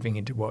Australia moving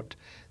into what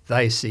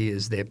they see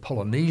as their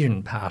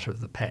Polynesian part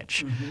of the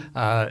patch.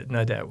 Mm-hmm.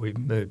 No doubt we've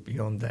moved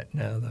beyond that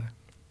now, though.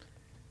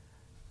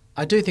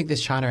 I do think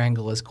this China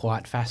angle is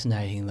quite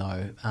fascinating,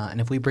 though.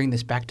 And if we bring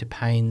this back to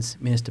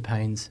Minister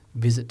Payne's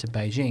visit to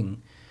Beijing,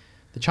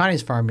 the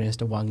Chinese Foreign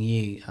Minister Wang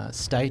Yi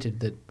stated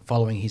that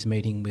following his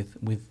meeting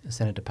with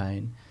Senator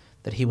Payne,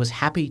 that he was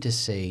happy to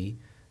see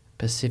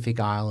Pacific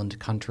Island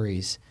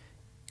countries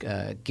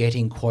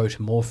getting, quote,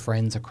 more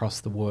friends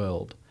across the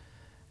world.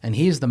 And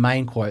here's the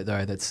main quote,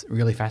 though, that's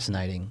really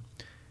fascinating.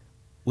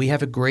 "We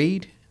have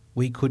agreed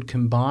we could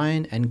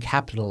combine and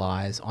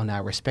capitalise on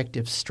our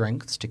respective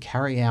strengths to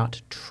carry out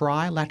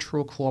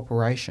trilateral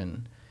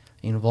cooperation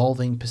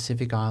involving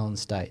Pacific Island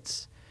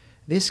states.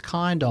 This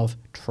kind of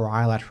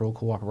trilateral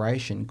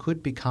cooperation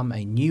could become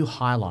a new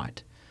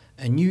highlight,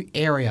 a new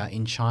area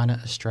in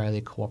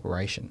China-Australia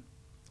cooperation,"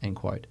 end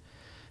quote.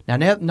 Now,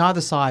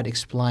 neither side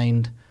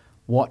explained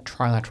what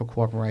trilateral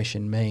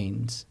cooperation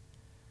means,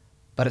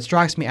 but it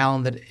strikes me,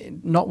 Alan,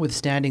 that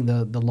notwithstanding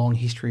the long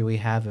history we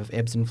have of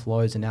ebbs and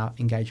flows in our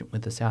engagement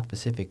with the South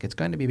Pacific, it's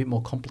going to be a bit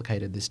more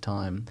complicated this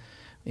time.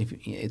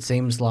 It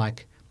seems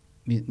like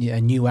a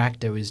new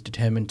actor is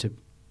determined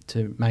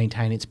to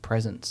maintain its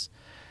presence.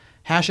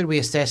 How should we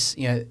assess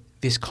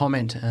this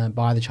comment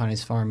by the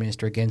Chinese Foreign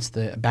Minister against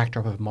the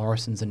backdrop of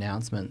Morrison's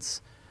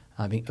announcements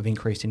of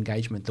increased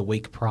engagement the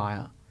week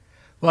prior?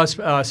 Well,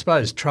 I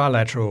suppose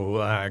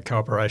trilateral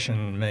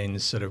cooperation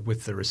means sort of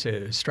with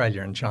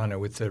Australia and China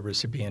with the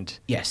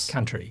recipient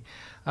country.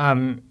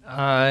 In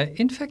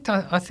fact,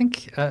 I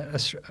think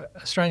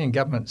Australian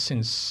government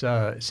since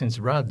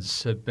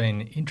Rudd's have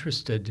been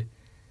interested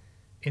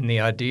in the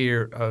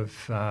idea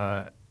of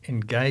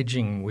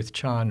engaging with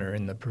China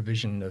in the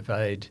provision of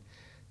aid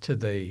to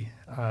the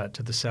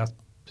South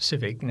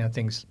Pacific. Now,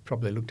 things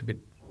probably looked a bit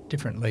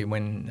differently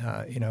when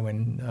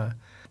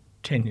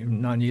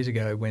 9 years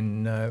ago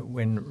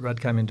when Rudd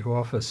came into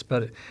office,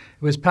 but it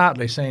was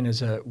partly seen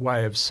as a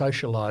way of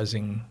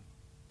socialising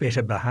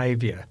better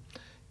behaviour,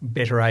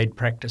 better aid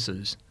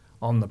practices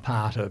on the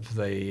part of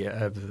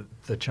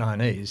the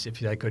Chinese.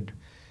 If they could,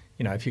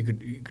 if you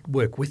could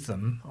work with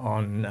them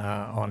on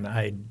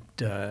aid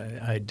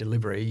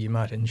delivery, you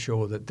might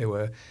ensure that there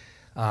were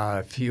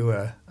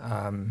fewer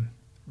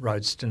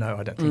roads to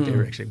nowhere. I don't think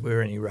there actually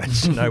were any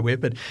roads to nowhere,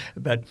 but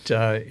that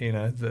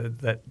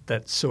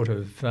sort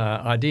of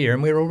idea.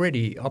 And we're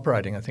already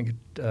operating, I think,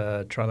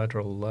 a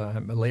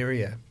trilateral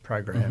malaria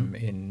program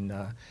in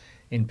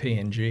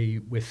PNG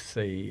with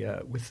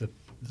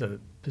the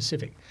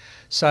Pacific.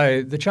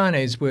 So the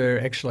Chinese were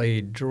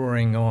actually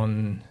drawing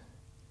on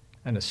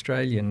an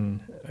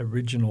Australian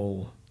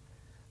original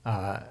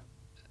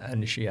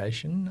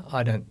initiation.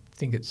 I don't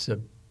think it's a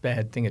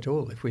bad thing at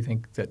all if we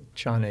think that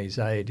Chinese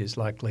aid is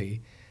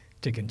likely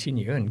to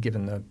continue, and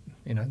given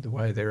the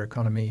way their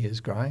economy is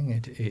growing,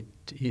 it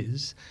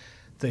is.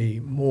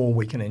 The more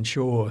we can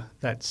ensure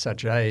that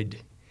such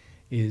aid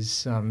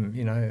is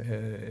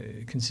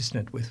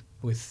consistent with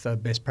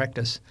best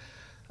practice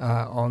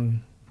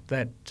on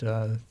that,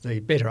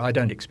 the better. I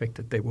don't expect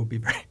that there will be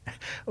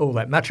all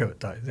that much of it,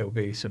 though. There will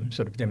be some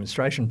sort of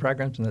demonstration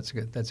programs, and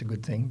that's a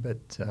good thing,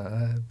 but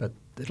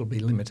it'll be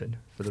limited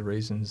for the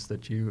reasons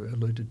that you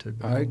alluded to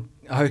before.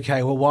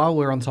 Okay, well, while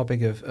we're on the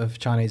topic of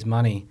Chinese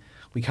money,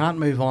 we can't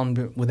move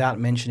on without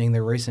mentioning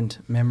the recent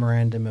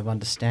Memorandum of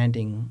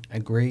Understanding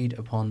agreed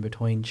upon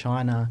between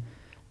China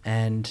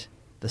and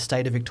the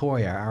state of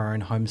Victoria, our own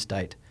home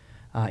state,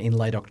 in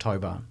late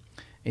October.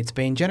 It's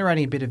been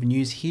generating a bit of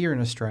news here in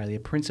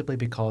Australia, principally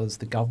because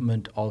the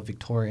government of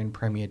Victorian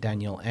Premier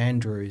Daniel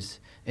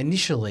Andrews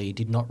initially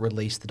did not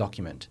release the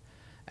document,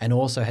 and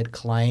also had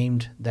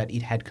claimed that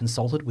it had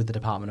consulted with the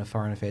Department of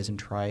Foreign Affairs and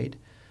Trade,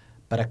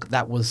 but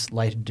that was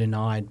later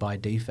denied by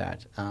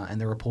DFAT, and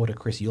the reporter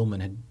Chris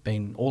Uhlmann had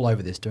been all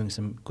over this, doing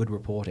some good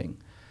reporting.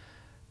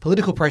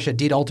 Political pressure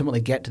did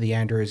ultimately get to the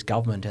Andrews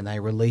government, and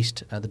they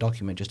released the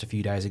document just a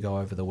few days ago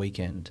over the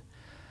weekend.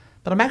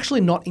 But I'm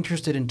actually not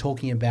interested in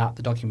talking about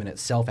the document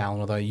itself,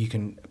 Alan, although you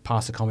can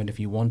pass a comment if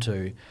you want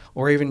to,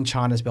 or even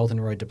China's Belt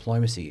and Road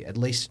diplomacy, at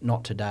least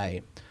not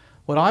today.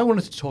 What I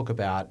wanted to talk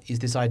about is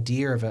this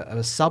idea of a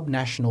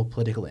subnational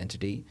political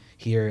entity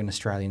here in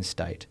Australian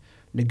state,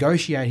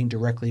 negotiating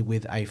directly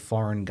with a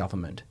foreign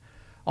government.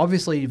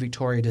 Obviously,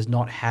 Victoria does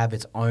not have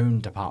its own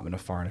Department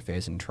of Foreign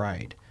Affairs and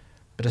Trade,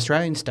 But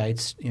Australian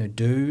states,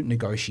 do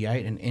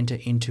negotiate and enter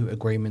into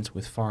agreements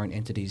with foreign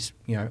entities,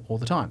 all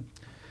the time.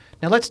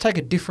 Now let's take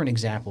a different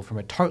example from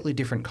a totally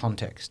different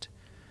context.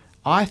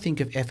 I think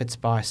of efforts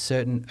by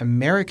certain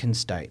American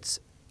states,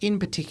 in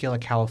particular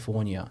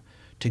California,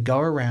 to go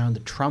around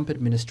the Trump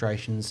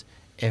administration's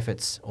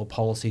efforts or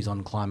policies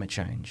on climate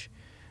change.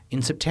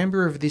 In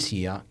September of this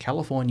year,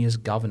 California's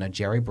Governor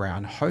Jerry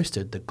Brown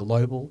hosted the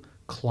Global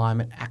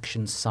Climate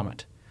Action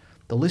Summit.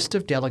 The list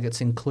of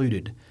delegates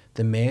included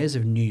the mayors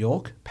of New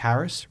York,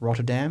 Paris,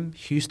 Rotterdam,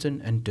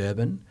 Houston and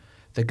Durban,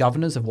 the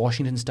governors of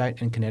Washington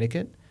State and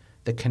Connecticut,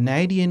 the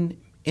Canadian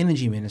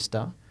Energy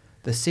Minister,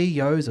 the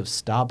CEOs of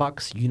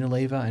Starbucks,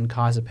 Unilever and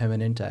Kaiser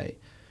Permanente,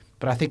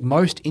 but I think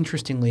most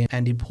interestingly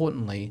and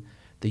importantly,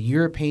 the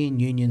European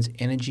Union's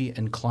Energy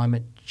and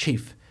Climate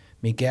Chief,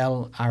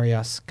 Miguel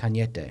Arias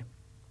Cañete.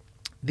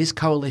 This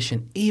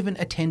coalition even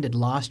attended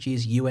last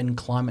year's UN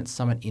Climate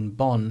Summit in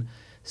Bonn,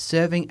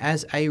 serving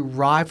as a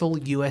rival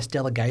US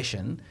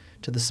delegation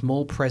to the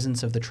small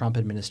presence of the Trump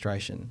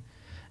administration.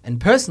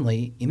 And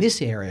personally, in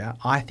this area,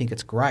 I think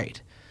it's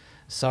great.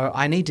 So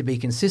I need to be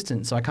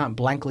consistent, so I can't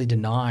blankly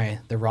deny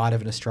the right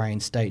of an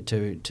Australian state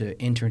to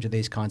enter into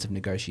these kinds of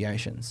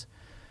negotiations.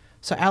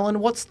 So Alan,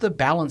 what's the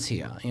balance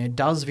here?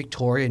 Does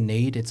Victoria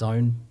need its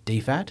own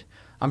DFAT?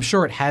 I'm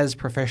sure it has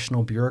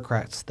professional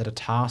bureaucrats that are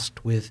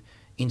tasked with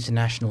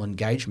international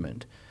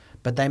engagement,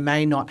 but they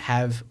may not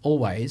have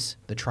always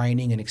the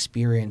training and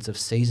experience of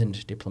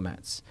seasoned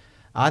diplomats.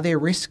 Are there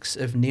risks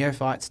of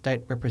neophyte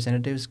state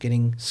representatives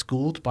getting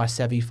schooled by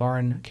savvy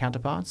foreign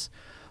counterparts?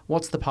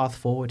 What's the path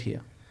forward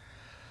here?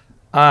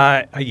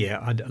 I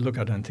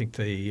don't think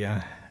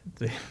the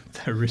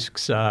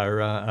risks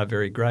are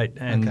very great,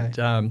 and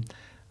Okay.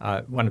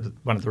 one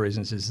of the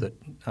reasons is that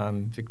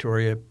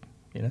Victoria,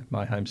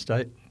 my home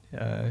state,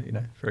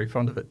 very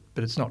fond of it,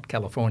 but it's not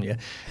California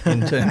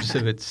in terms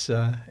of its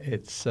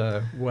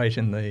weight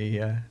in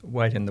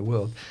the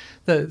world.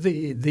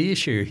 The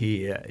issue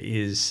here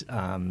is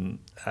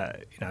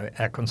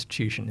our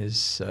constitution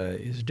is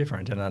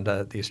different, and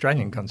under the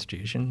Australian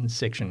Constitution,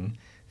 Section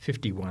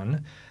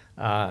 51.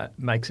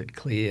 Makes it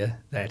clear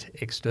that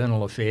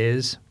external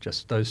affairs,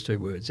 just those two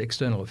words,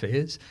 external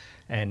affairs,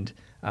 and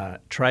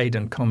trade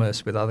and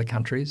commerce with other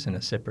countries in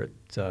a separate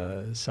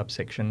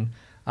subsection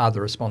are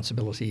the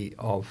responsibility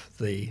of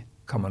the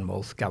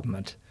Commonwealth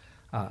Government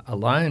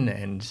alone,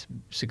 and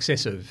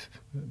successive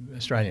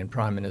Australian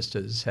Prime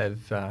Ministers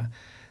have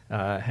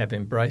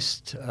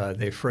embraced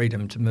their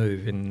freedom to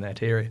move in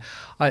that area.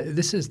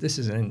 This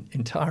is an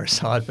entire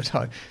aside,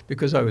 but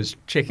because I was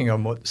checking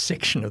on what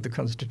section of the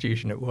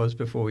Constitution it was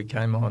before we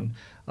came on,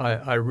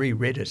 I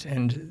reread it,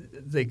 and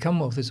the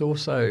Commonwealth is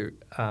also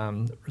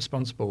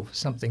responsible for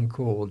something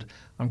called,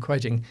 I'm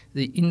quoting,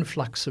 the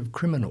influx of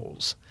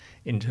criminals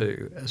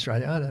into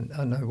Australia. I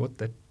don't know what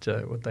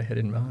they had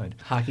in mind.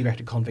 Harking back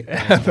to convict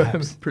days,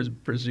 perhaps.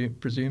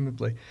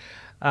 Presumably.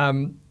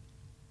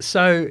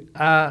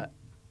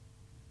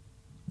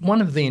 One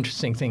of the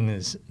interesting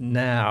things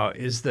now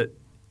is that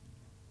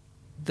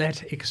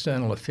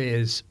external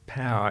affairs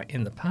power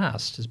in the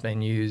past has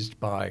been used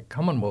by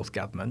Commonwealth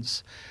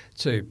governments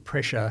to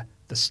pressure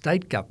the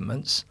state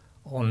governments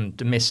on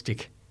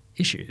domestic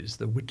issues.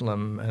 The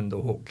Whitlam and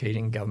the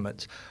Hawke-Keating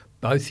governments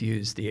both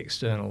used the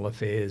external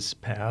affairs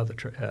power,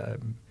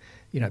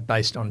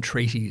 based on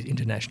treaties,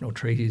 international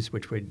treaties,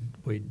 which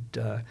we'd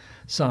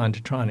signed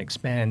to try and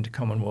expand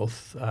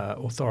Commonwealth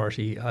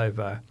authority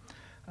over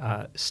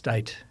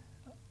state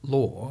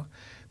law.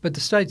 But the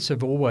states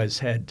have always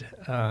had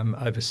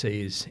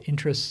overseas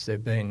interests. There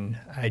have been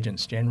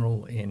agents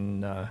general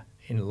in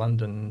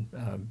London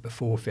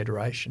before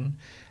Federation,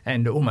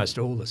 and almost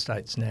all the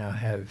states now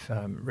have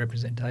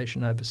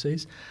representation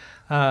overseas.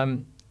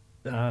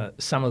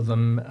 Some of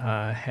them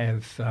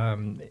have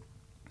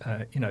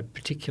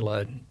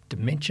particular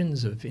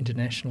dimensions of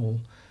international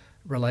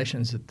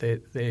relations that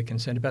they're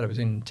concerned about. I was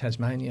in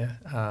Tasmania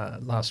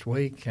last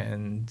week,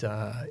 and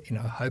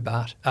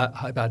Hobart.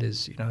 Hobart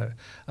is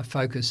a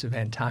focus of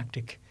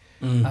Antarctic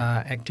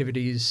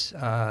activities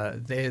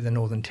there. The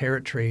Northern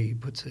Territory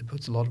puts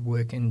a lot of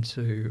work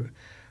into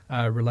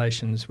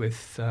relations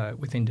with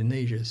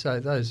Indonesia. So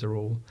those are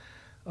all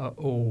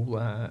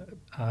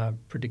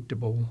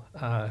predictable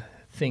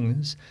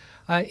things.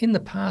 In the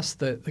past,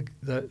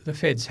 the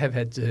feds have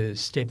had to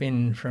step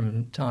in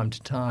from time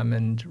to time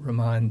and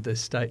remind the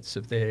states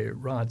of their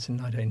rights. In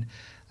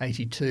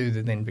 1982,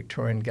 the then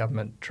Victorian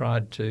government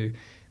tried to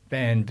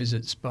ban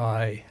visits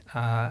by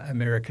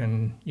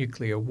American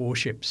nuclear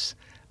warships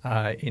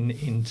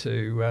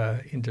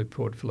into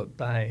Port Phillip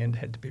Bay, and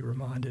had to be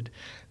reminded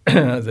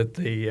that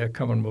the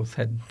Commonwealth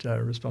had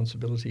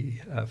responsibility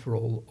for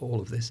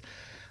all of this.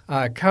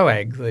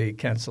 COAG, the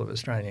Council of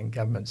Australian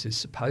Governments, is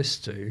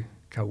supposed to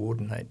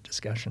coordinate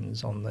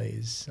discussions on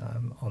these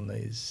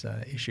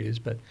issues,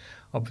 but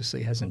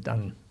obviously hasn't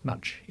done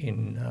much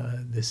in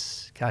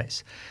this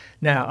case.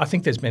 Now, I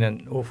think there's been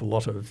an awful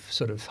lot of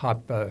sort of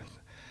hyper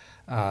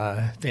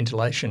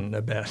ventilation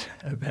about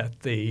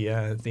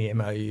the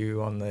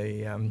MOU on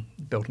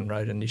the Belt and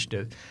Road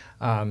Initiative.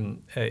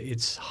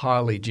 It's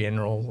highly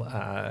general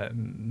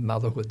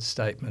motherhood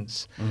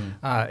statements.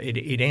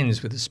 It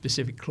ends with a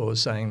specific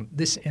clause saying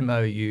this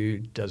MOU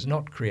does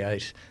not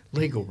create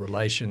legal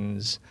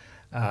relations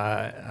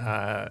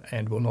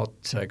and will not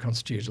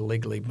constitute a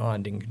legally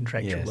binding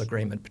contractual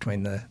agreement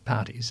between the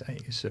parties.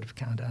 You sort of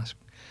can't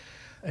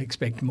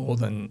expect more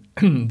than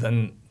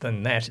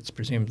that. It's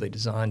presumably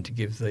designed to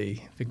give the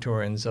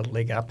Victorians a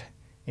leg up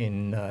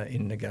in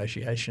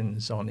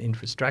negotiations on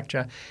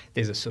infrastructure.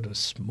 There's a sort of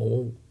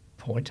small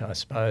point, I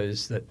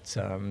suppose, that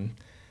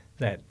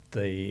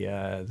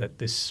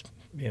this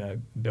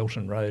Belt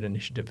and Road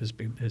Initiative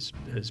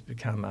has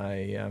become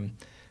a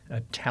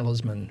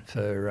talisman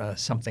for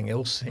something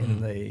else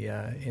in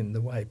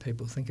the way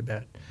people think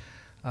about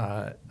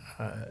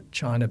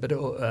China. But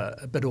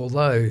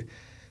although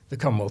the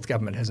Commonwealth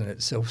Government hasn't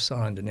itself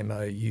signed an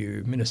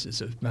MOU, ministers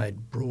have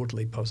made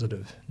broadly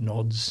positive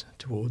nods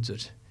towards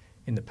it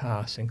in the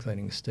past,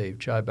 including Steve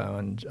Ciobo,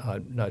 and I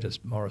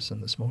noticed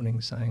Morrison this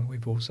morning saying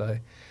we've also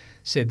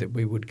said that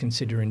we would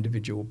consider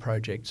individual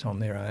projects on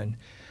their own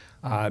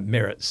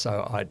merits.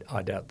 So I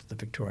doubt that the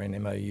Victorian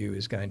MOU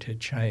is going to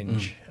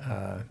change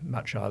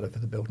much either for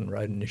the Belt and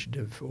Road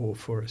Initiative or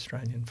for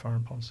Australian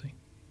foreign policy.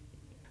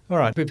 All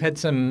right, we've had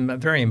some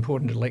very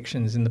important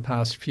elections in the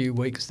past few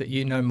weeks that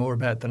you know more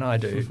about than I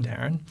do,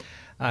 Darren.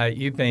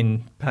 You've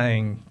been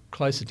paying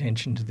close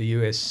attention to the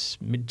US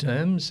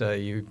midterms.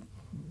 You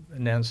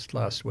announced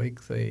last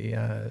week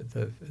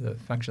the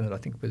function that I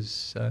think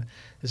has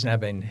now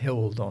been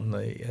held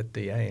at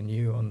the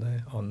ANU on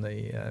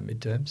the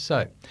midterms.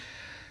 So,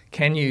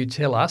 can you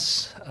tell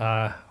us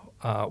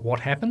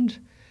what happened?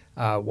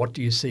 What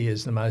do you see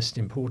as the most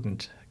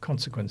important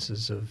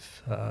consequences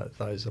of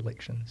those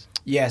elections?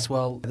 Yes,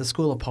 well, the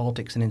School of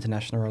Politics and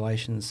International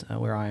Relations,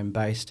 where I am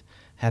based,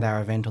 had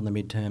our event on the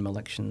midterm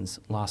elections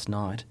last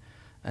night.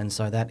 And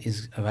so that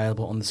is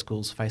available on the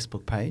school's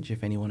Facebook page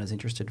if anyone is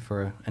interested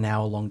for an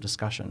hour-long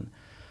discussion.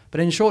 But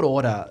in short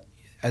order,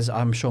 as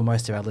I'm sure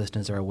most of our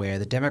listeners are aware,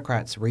 the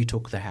Democrats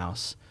retook the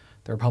House.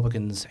 The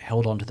Republicans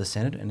held on to the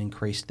Senate and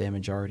increased their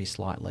majority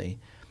slightly.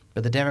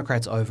 But the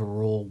Democrats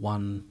overall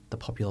won the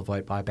popular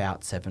vote by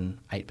about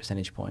 7-8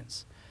 percentage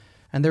points.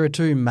 And there are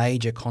two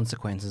major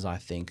consequences, I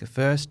think.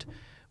 First,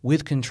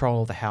 with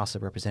control of the House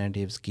of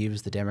Representatives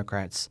gives the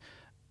Democrats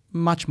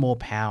much more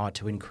power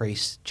to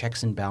increase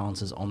checks and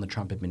balances on the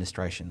Trump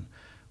administration,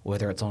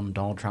 whether it's on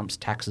Donald Trump's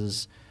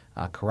taxes,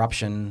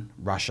 corruption,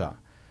 Russia.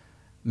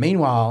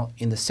 Meanwhile,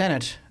 in the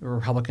Senate,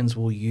 Republicans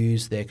will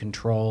use their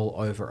control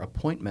over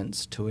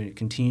appointments to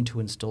continue to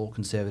install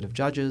conservative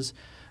judges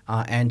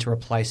and to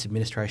replace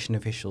administration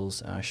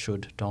officials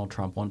should Donald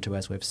Trump want to,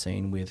 as we've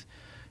seen with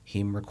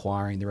him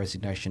requiring the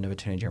resignation of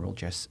Attorney General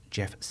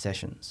Jeff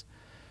Sessions.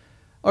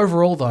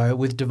 Overall, though,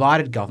 with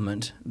divided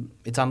government,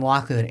 it's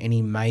unlikely that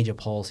any major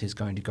policy is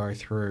going to go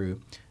through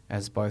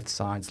as both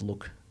sides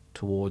look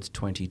towards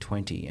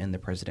 2020 and the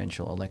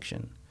presidential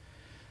election.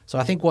 So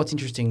I think what's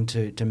interesting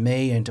to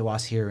me and to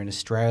us here in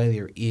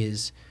Australia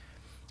is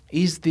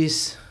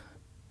this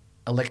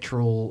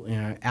electoral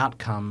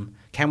outcome,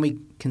 can we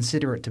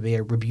consider it to be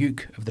a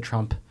rebuke of the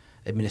Trump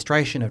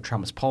administration, of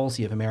Trump's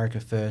policy of America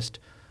first,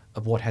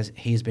 of what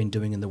he's been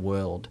doing in the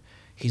world?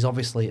 He's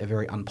obviously a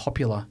very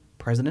unpopular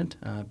president.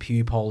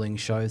 Pew polling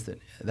shows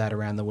that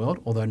around the world,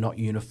 although not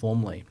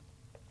uniformly.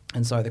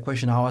 And so the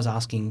question I was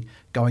asking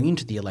going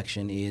into the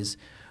election is,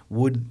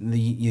 would the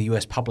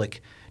US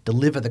public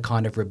deliver the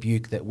kind of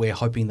rebuke that we're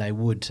hoping they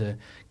would to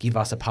give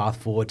us a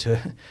path forward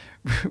to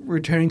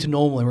returning to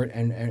normal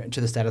and to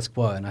the status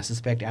quo? And I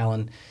suspect,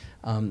 Alan,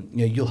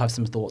 you'll have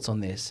some thoughts on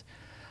this.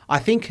 I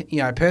think,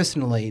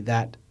 personally,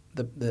 that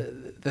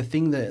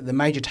the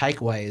major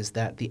takeaway is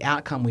that the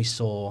outcome we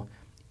saw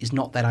is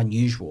not that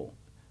unusual.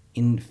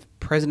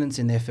 Presidents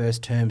in their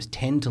first terms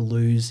tend to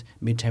lose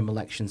midterm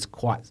elections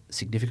quite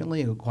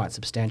significantly or quite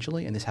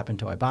substantially, and this happened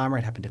to Obama,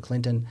 it happened to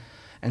Clinton.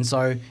 And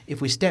so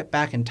if we step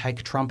back and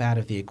take Trump out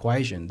of the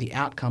equation, the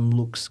outcome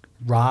looks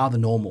rather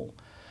normal.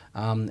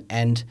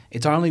 And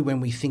it's only when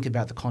we think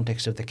about the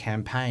context of the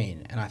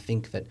campaign, and I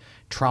think that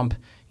Trump,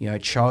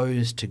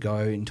 chose to go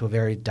into a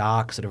very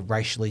dark, sort of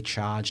racially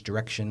charged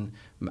direction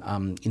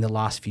in the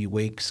last few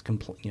weeks,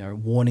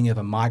 warning of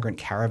a migrant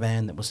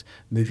caravan that was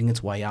moving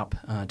its way up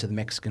to the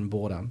Mexican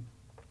border.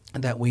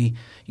 That we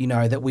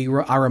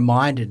are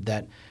reminded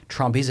that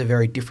Trump is a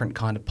very different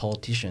kind of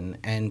politician,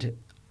 and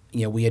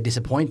we are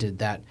disappointed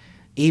that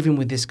even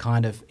with this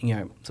kind of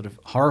sort of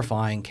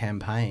horrifying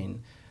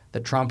campaign,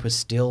 that Trump was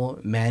still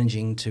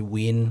managing to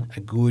win a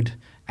good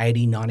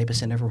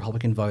 80-90% of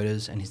Republican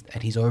voters, and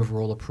his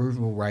overall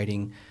approval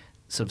rating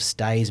sort of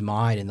stays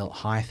mired in the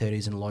high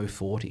 30s and low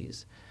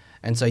 40s.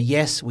 And so,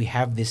 yes, we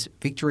have this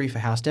victory for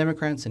House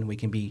Democrats, and we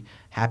can be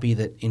happy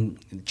that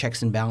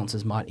checks and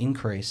balances might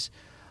increase.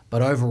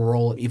 But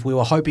overall, if we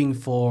were hoping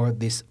for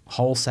this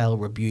wholesale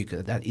rebuke,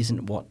 that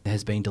isn't what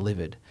has been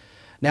delivered.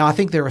 Now, I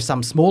think there are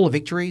some smaller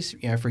victories,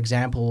 for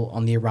example,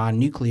 on the Iran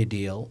nuclear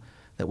deal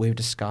that we've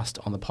discussed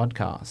on the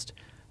podcast.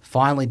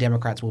 Finally,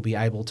 Democrats will be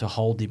able to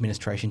hold the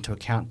administration to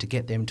account to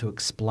get them to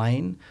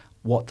explain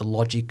what the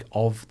logic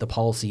of the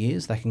policy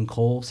is. They can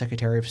call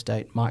Secretary of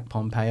State Mike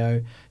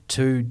Pompeo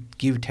to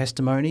give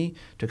testimony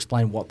to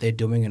explain what they're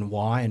doing and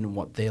why and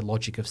what their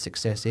logic of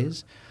success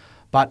is.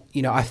 But,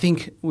 I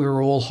think we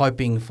were all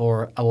hoping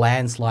for a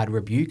landslide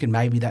rebuke, and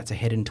maybe that's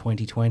ahead in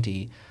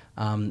 2020.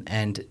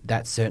 And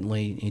that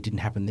certainly it didn't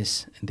happen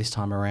this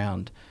time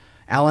around.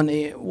 Alan,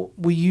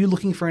 were you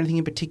looking for anything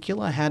in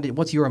particular?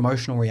 What's your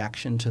emotional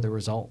reaction to the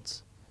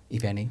results,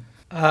 if any?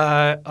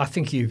 I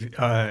think you've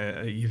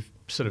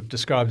sort of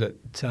described it.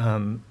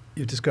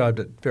 You've described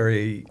it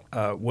very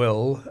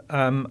well.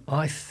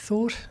 I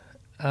thought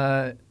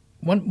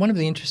one of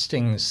the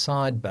interesting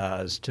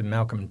sidebars to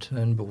Malcolm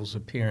Turnbull's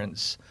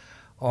appearance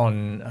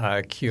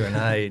on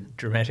Q&A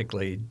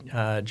dramatically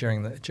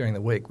during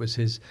the week was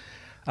his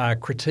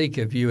critique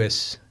of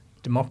US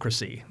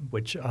democracy,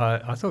 which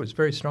I thought was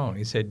very strong.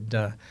 He said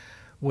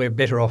we're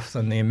better off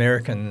than the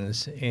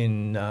Americans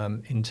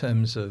in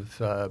terms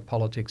of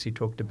politics. He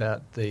talked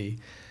about the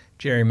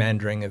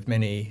gerrymandering of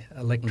many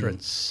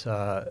electorates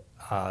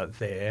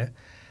there.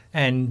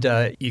 And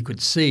you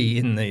could see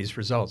in these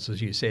results, as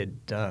you said,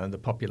 the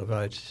popular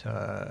vote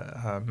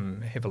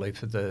heavily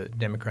for the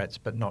Democrats,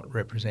 but not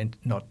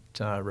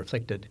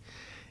reflected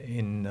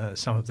in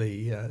some of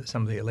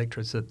the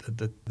electorates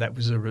that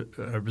was a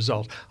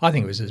result. I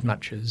think it was as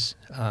much as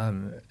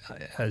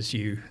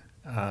you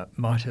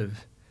might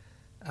have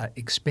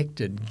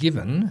expected,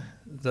 given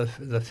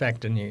the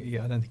fact, and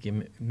I don't think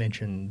you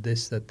mentioned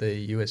this, that the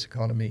US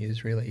economy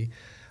is really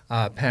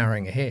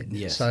powering ahead.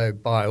 Yes. So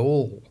by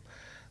all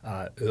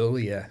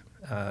earlier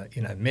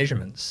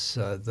measurements,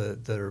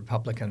 the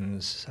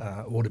Republicans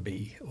ought to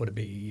be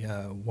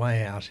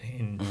way out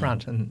in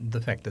front, and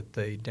the fact that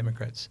the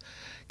Democrats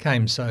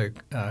came so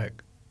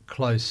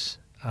close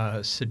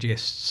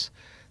suggests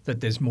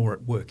that there's more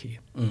at work here.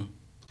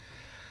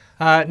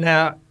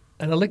 Now,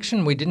 an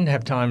election we didn't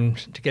have time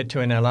to get to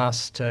in our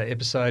last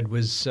episode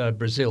was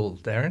Brazil,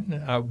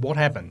 Darren. What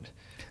happened,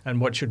 and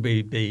what should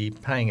we be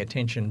paying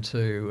attention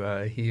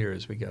to here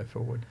as we go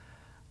forward?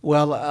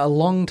 Well, a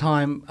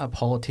long-time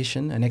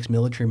politician, an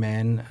ex-military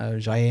man,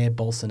 Jair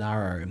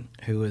Bolsonaro,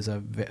 who is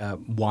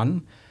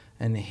won,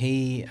 and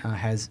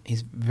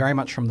he's very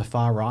much from the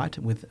far right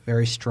with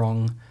very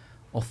strong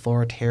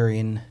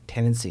authoritarian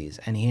tendencies,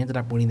 and he ended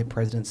up winning the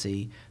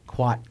presidency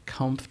quite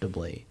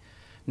comfortably.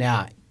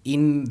 Now,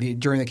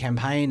 during the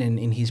campaign and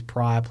in his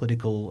prior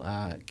political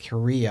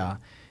career,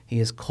 he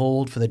has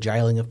called for the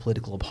jailing of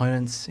political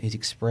opponents. He's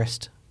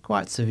expressed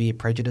quite severe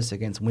prejudice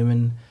against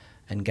women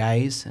and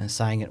gays,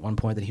 saying at one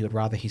point that he would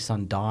rather his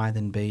son die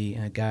than be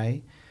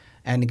gay,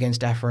 and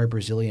against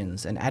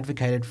Afro-Brazilians, and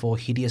advocated for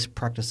hideous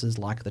practices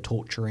like the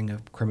torturing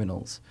of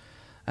criminals.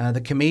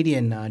 The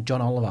comedian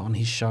John Oliver on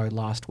his show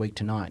Last Week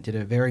Tonight did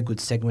a very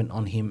good segment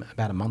on him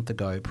about a month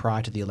ago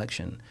prior to the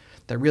election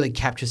that really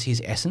captures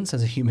his essence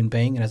as a human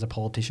being and as a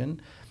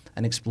politician,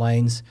 and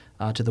explains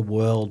to the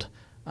world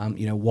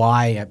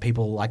why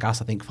people like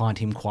us, I think, find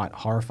him quite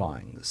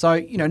horrifying. So,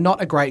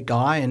 not a great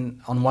guy, and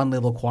on one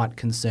level quite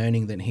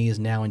concerning that he is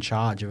now in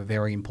charge of a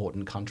very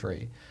important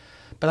country.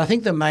 But I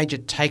think the major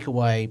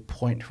takeaway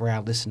point for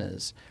our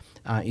listeners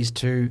is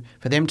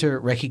for them to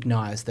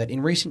recognise that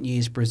in recent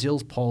years,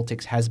 Brazil's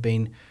politics has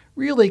been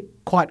really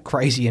quite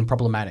crazy and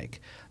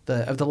problematic.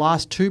 Of the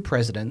last two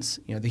presidents,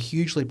 the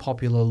hugely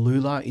popular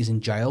Lula is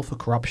in jail for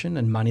corruption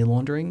and money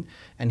laundering,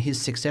 and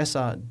his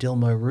successor,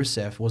 Dilma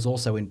Rousseff, was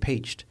also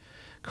impeached.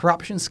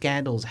 Corruption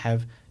scandals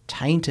have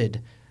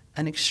tainted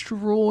an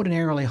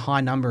extraordinarily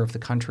high number of the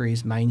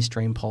country's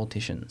mainstream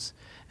politicians.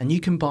 And you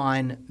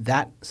combine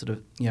that sort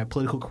of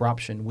political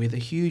corruption with a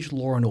huge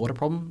law and order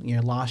problem.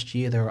 Last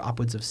year there were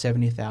upwards of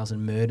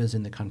 70,000 murders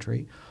in the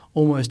country,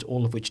 almost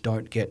all of which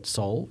don't get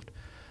solved,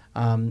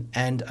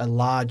 and a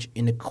large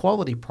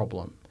inequality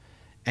problem.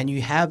 And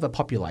you have a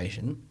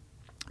population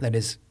that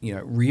has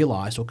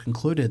realised or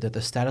concluded that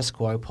the status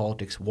quo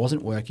politics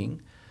wasn't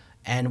working,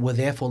 and were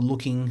therefore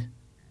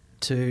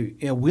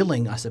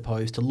willing, I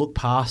suppose, to look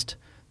past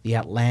the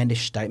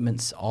outlandish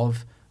statements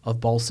of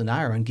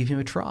Bolsonaro and give him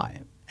a try.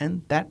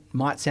 And that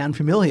might sound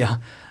familiar.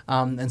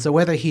 And so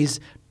whether he's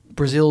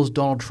Brazil's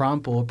Donald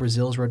Trump or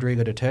Brazil's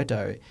Rodrigo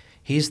Duterte,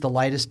 he's the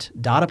latest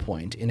data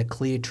point in a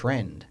clear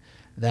trend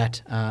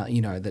that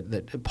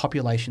that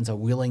populations are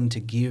willing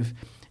to give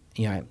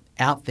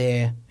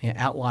outlier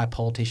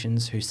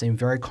politicians who seem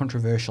very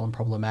controversial and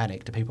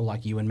problematic to people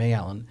like you and me,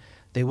 Alan.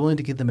 They're willing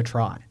to give them a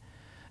try.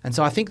 And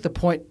so I think the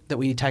point that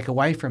we take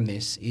away from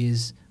this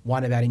is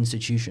one about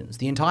institutions.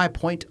 The entire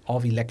point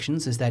of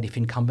elections is that if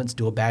incumbents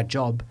do a bad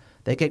job,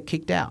 they get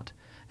kicked out.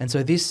 And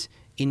so this,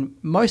 in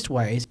most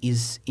ways,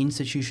 is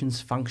institutions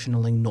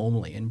functioning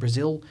normally. And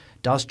Brazil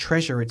does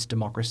treasure its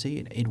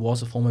democracy. It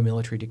was a former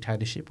military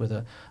dictatorship with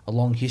a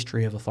long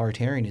history of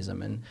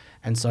authoritarianism.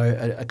 And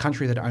so a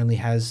country that only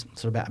has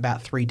sort of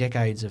about 3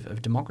 decades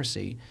of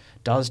democracy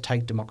does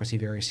take democracy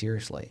very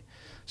seriously.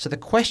 So the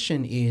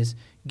question is,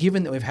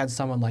 given that we've had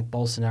someone like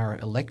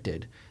Bolsonaro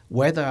elected,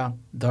 whether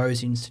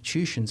those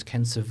institutions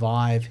can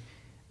survive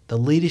the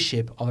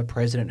leadership of a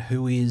president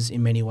who is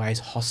in many ways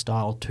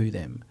hostile to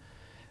them.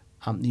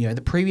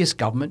 The previous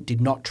government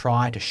did not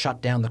try to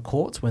shut down the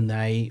courts when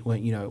they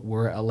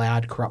were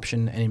allowed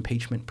corruption and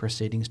impeachment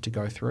proceedings to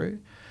go through,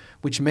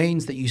 which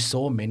means that you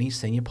saw many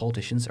senior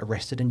politicians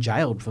arrested and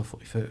jailed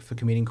for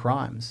committing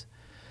crimes.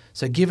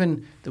 So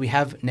given that we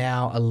have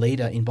now a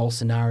leader in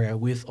Bolsonaro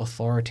with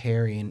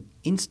authoritarian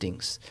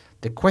instincts,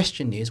 the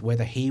question is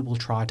whether he will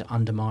try to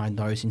undermine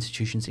those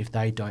institutions if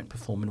they don't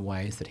perform in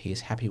ways that he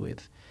is happy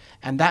with.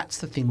 And that's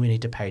the thing we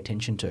need to pay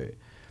attention to.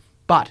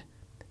 But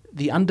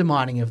the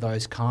undermining of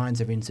those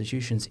kinds of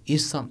institutions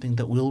is something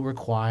that will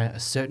require a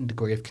certain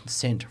degree of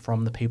consent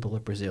from the people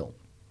of Brazil.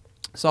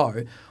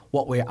 So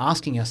what we're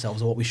asking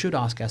ourselves, or what we should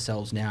ask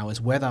ourselves now,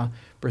 is whether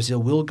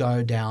Brazil will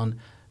go down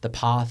the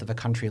path of a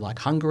country like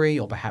Hungary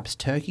or perhaps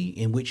Turkey,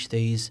 in which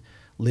these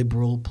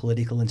liberal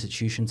political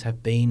institutions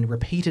have been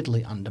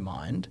repeatedly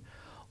undermined,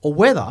 or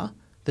whether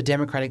the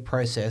democratic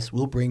process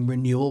will bring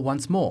renewal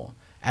once more,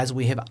 as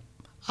we have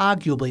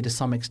arguably to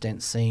some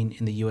extent seen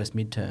in the US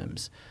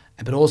midterms,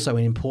 but also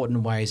in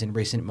important ways in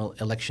recent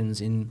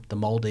elections in the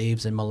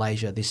Maldives and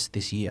Malaysia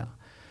this year.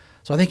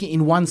 So I think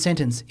in one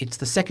sentence, it's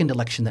the second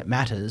election that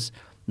matters,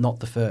 not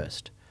the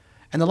first.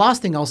 And the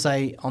last thing I'll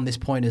say on this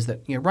point is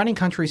that running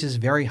countries is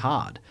very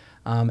hard.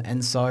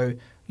 And so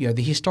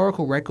the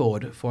historical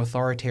record for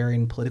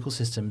authoritarian political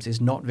systems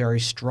is not very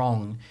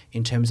strong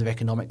in terms of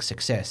economic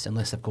success,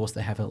 unless, of course,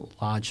 they have a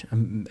large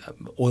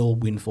oil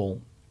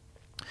windfall.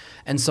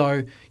 And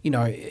so,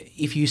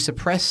 if you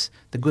suppress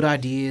the good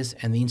ideas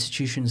and the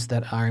institutions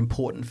that are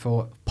important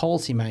for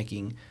policy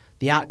making,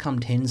 the outcome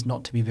tends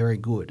not to be very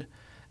good.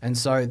 And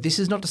so this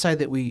is not to say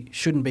that we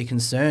shouldn't be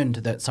concerned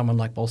that someone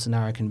like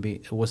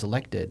Bolsonaro was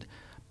elected,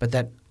 but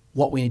that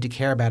what we need to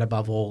care about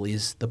above all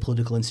is the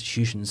political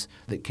institutions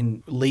that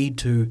can lead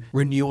to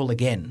renewal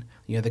again.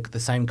 The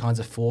same kinds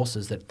of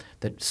forces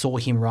that saw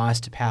him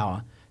rise to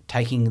power,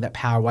 taking that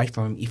power away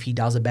from him if he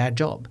does a bad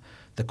job.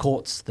 The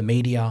courts, the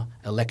media,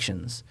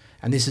 elections.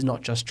 And this is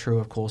not just true,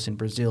 of course, in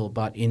Brazil,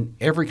 but in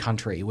every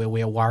country where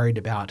we are worried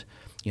about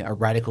a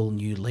radical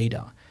new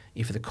leader.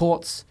 If the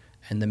courts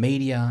and the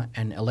media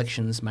and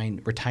elections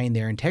retain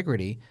their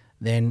integrity,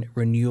 then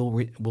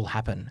renewal will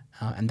happen.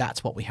 And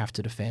that's what we have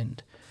to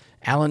defend.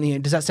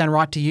 Alan, does that sound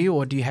right to you,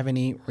 or do you have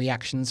any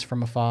reactions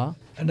from afar?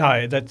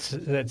 No,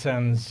 that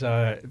sounds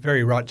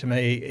very right to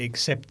me,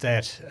 except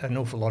that an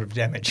awful lot of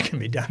damage can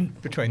be done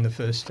between the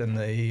first and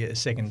the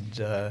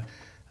second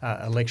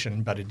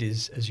election, but it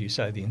is, as you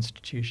say, the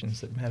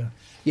institutions that matter.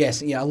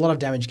 Yes, a lot of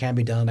damage can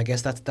be done. I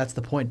guess that's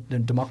the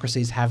point.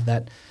 Democracies have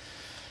that,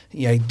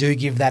 do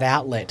give that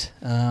outlet,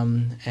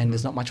 and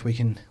there's not much we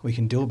can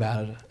do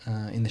about it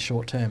in the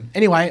short term.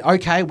 Anyway,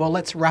 okay, well,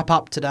 let's wrap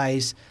up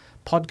today's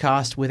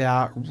podcast with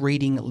our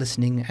reading,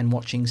 listening and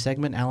watching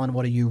segment. Alan,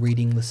 what are you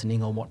reading,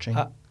 listening or watching?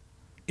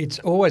 It's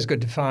always good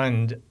to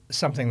find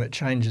something that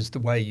changes the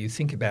way you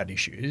think about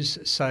issues.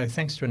 So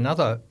thanks to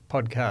another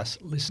podcast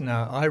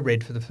listener, I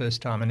read for the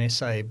first time an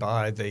essay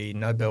by the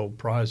Nobel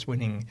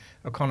Prize-winning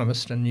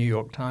economist and New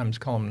York Times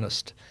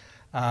columnist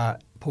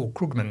Paul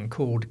Krugman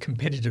called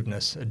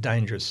Competitiveness, a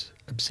Dangerous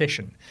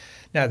Obsession.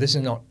 Now, this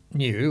is not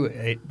new.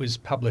 It was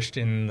published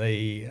in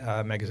the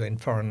magazine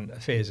Foreign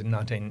Affairs in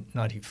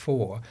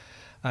 1994,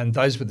 and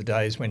those were the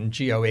days when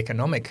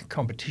geoeconomic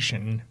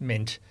competition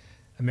meant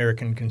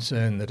American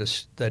concern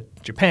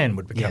that Japan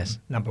would become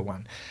number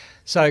one.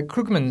 So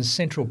Krugman's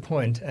central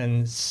point,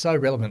 and so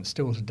relevant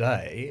still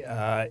today,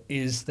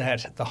 is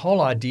that the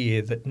whole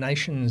idea that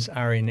nations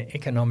are in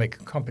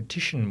economic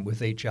competition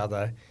with each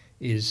other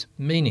is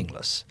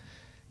meaningless.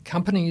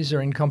 Companies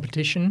are in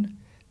competition.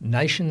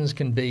 Nations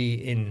can be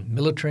in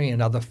military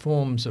and other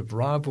forms of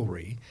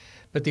rivalry,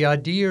 but the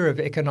idea of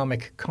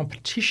economic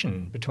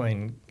competition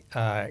between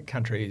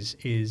countries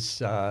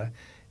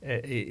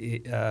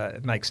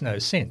makes no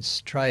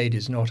sense. Trade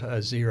is not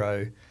a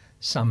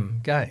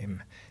zero-sum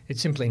game. It's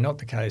simply not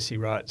the case, he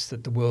writes,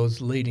 that the world's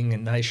leading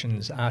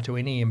nations are to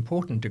any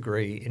important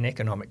degree in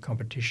economic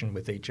competition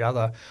with each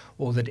other,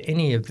 or that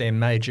any of their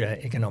major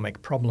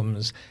economic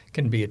problems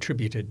can be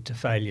attributed to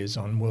failures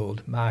on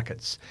world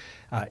markets.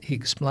 He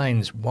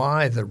explains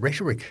why the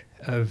rhetoric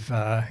of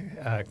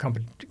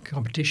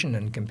competition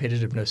and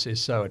competitiveness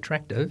is so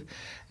attractive,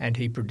 and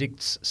he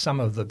predicts some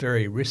of the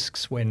very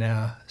risks we're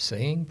now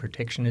seeing,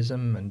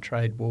 protectionism and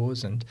trade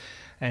wars and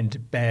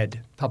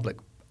bad public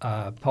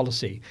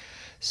policy.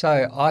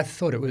 So I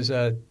thought it was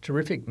a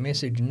terrific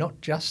message,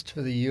 not just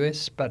for the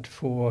US, but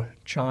for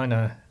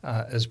China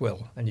as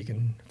well. And you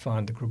can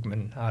find the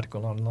Krugman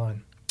article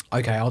online.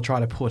 Okay, I'll try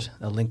to put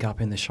a link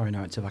up in the show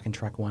notes if I can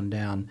track one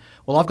down.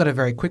 Well, I've got a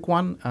very quick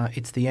one.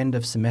 It's the end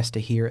of semester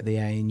here at the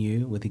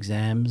ANU with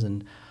exams,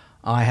 and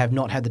I have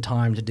not had the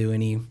time to do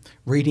any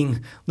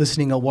reading,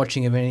 listening or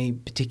watching of any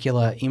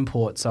particular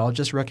import. So I'll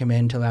just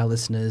recommend to our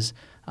listeners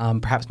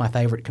perhaps my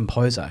favourite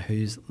composer,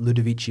 who's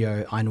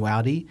Ludovico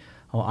Einaudi,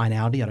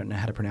 I don't know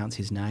how to pronounce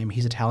his name.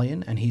 He's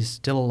Italian and he's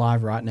still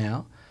alive right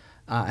now.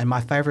 And my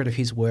favourite of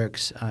his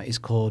works is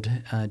called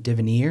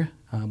Devenir,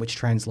 which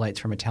translates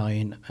from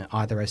Italian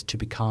either as to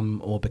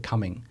become or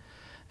becoming.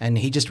 And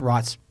he just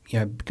writes,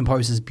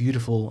 composes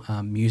beautiful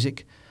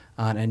music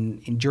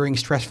And during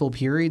stressful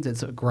periods,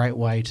 it's a great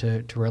way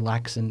to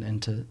relax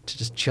and to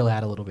just chill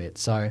out a little bit.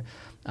 So,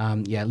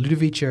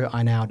 Ludovico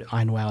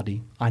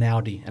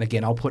Einaudi. And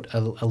again, I'll put a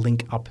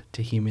link up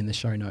to him in the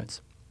show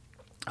notes.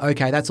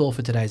 Okay, that's all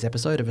for today's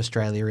episode of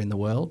Australia in the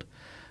World.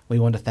 We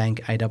want to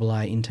thank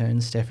AAA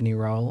intern Stephanie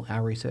Roll,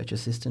 our research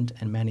assistant,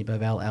 and Manny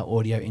Bovell, our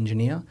audio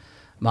engineer,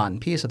 Martin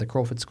Pearce of the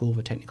Crawford School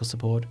for technical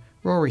support,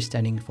 Rory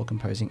Stanning for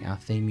composing our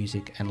theme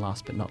music, and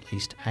last but not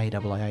least,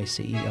 AAA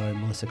CEO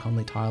Melissa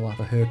Conley-Tyler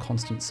for her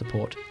constant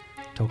support.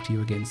 Talk to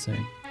you again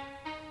soon.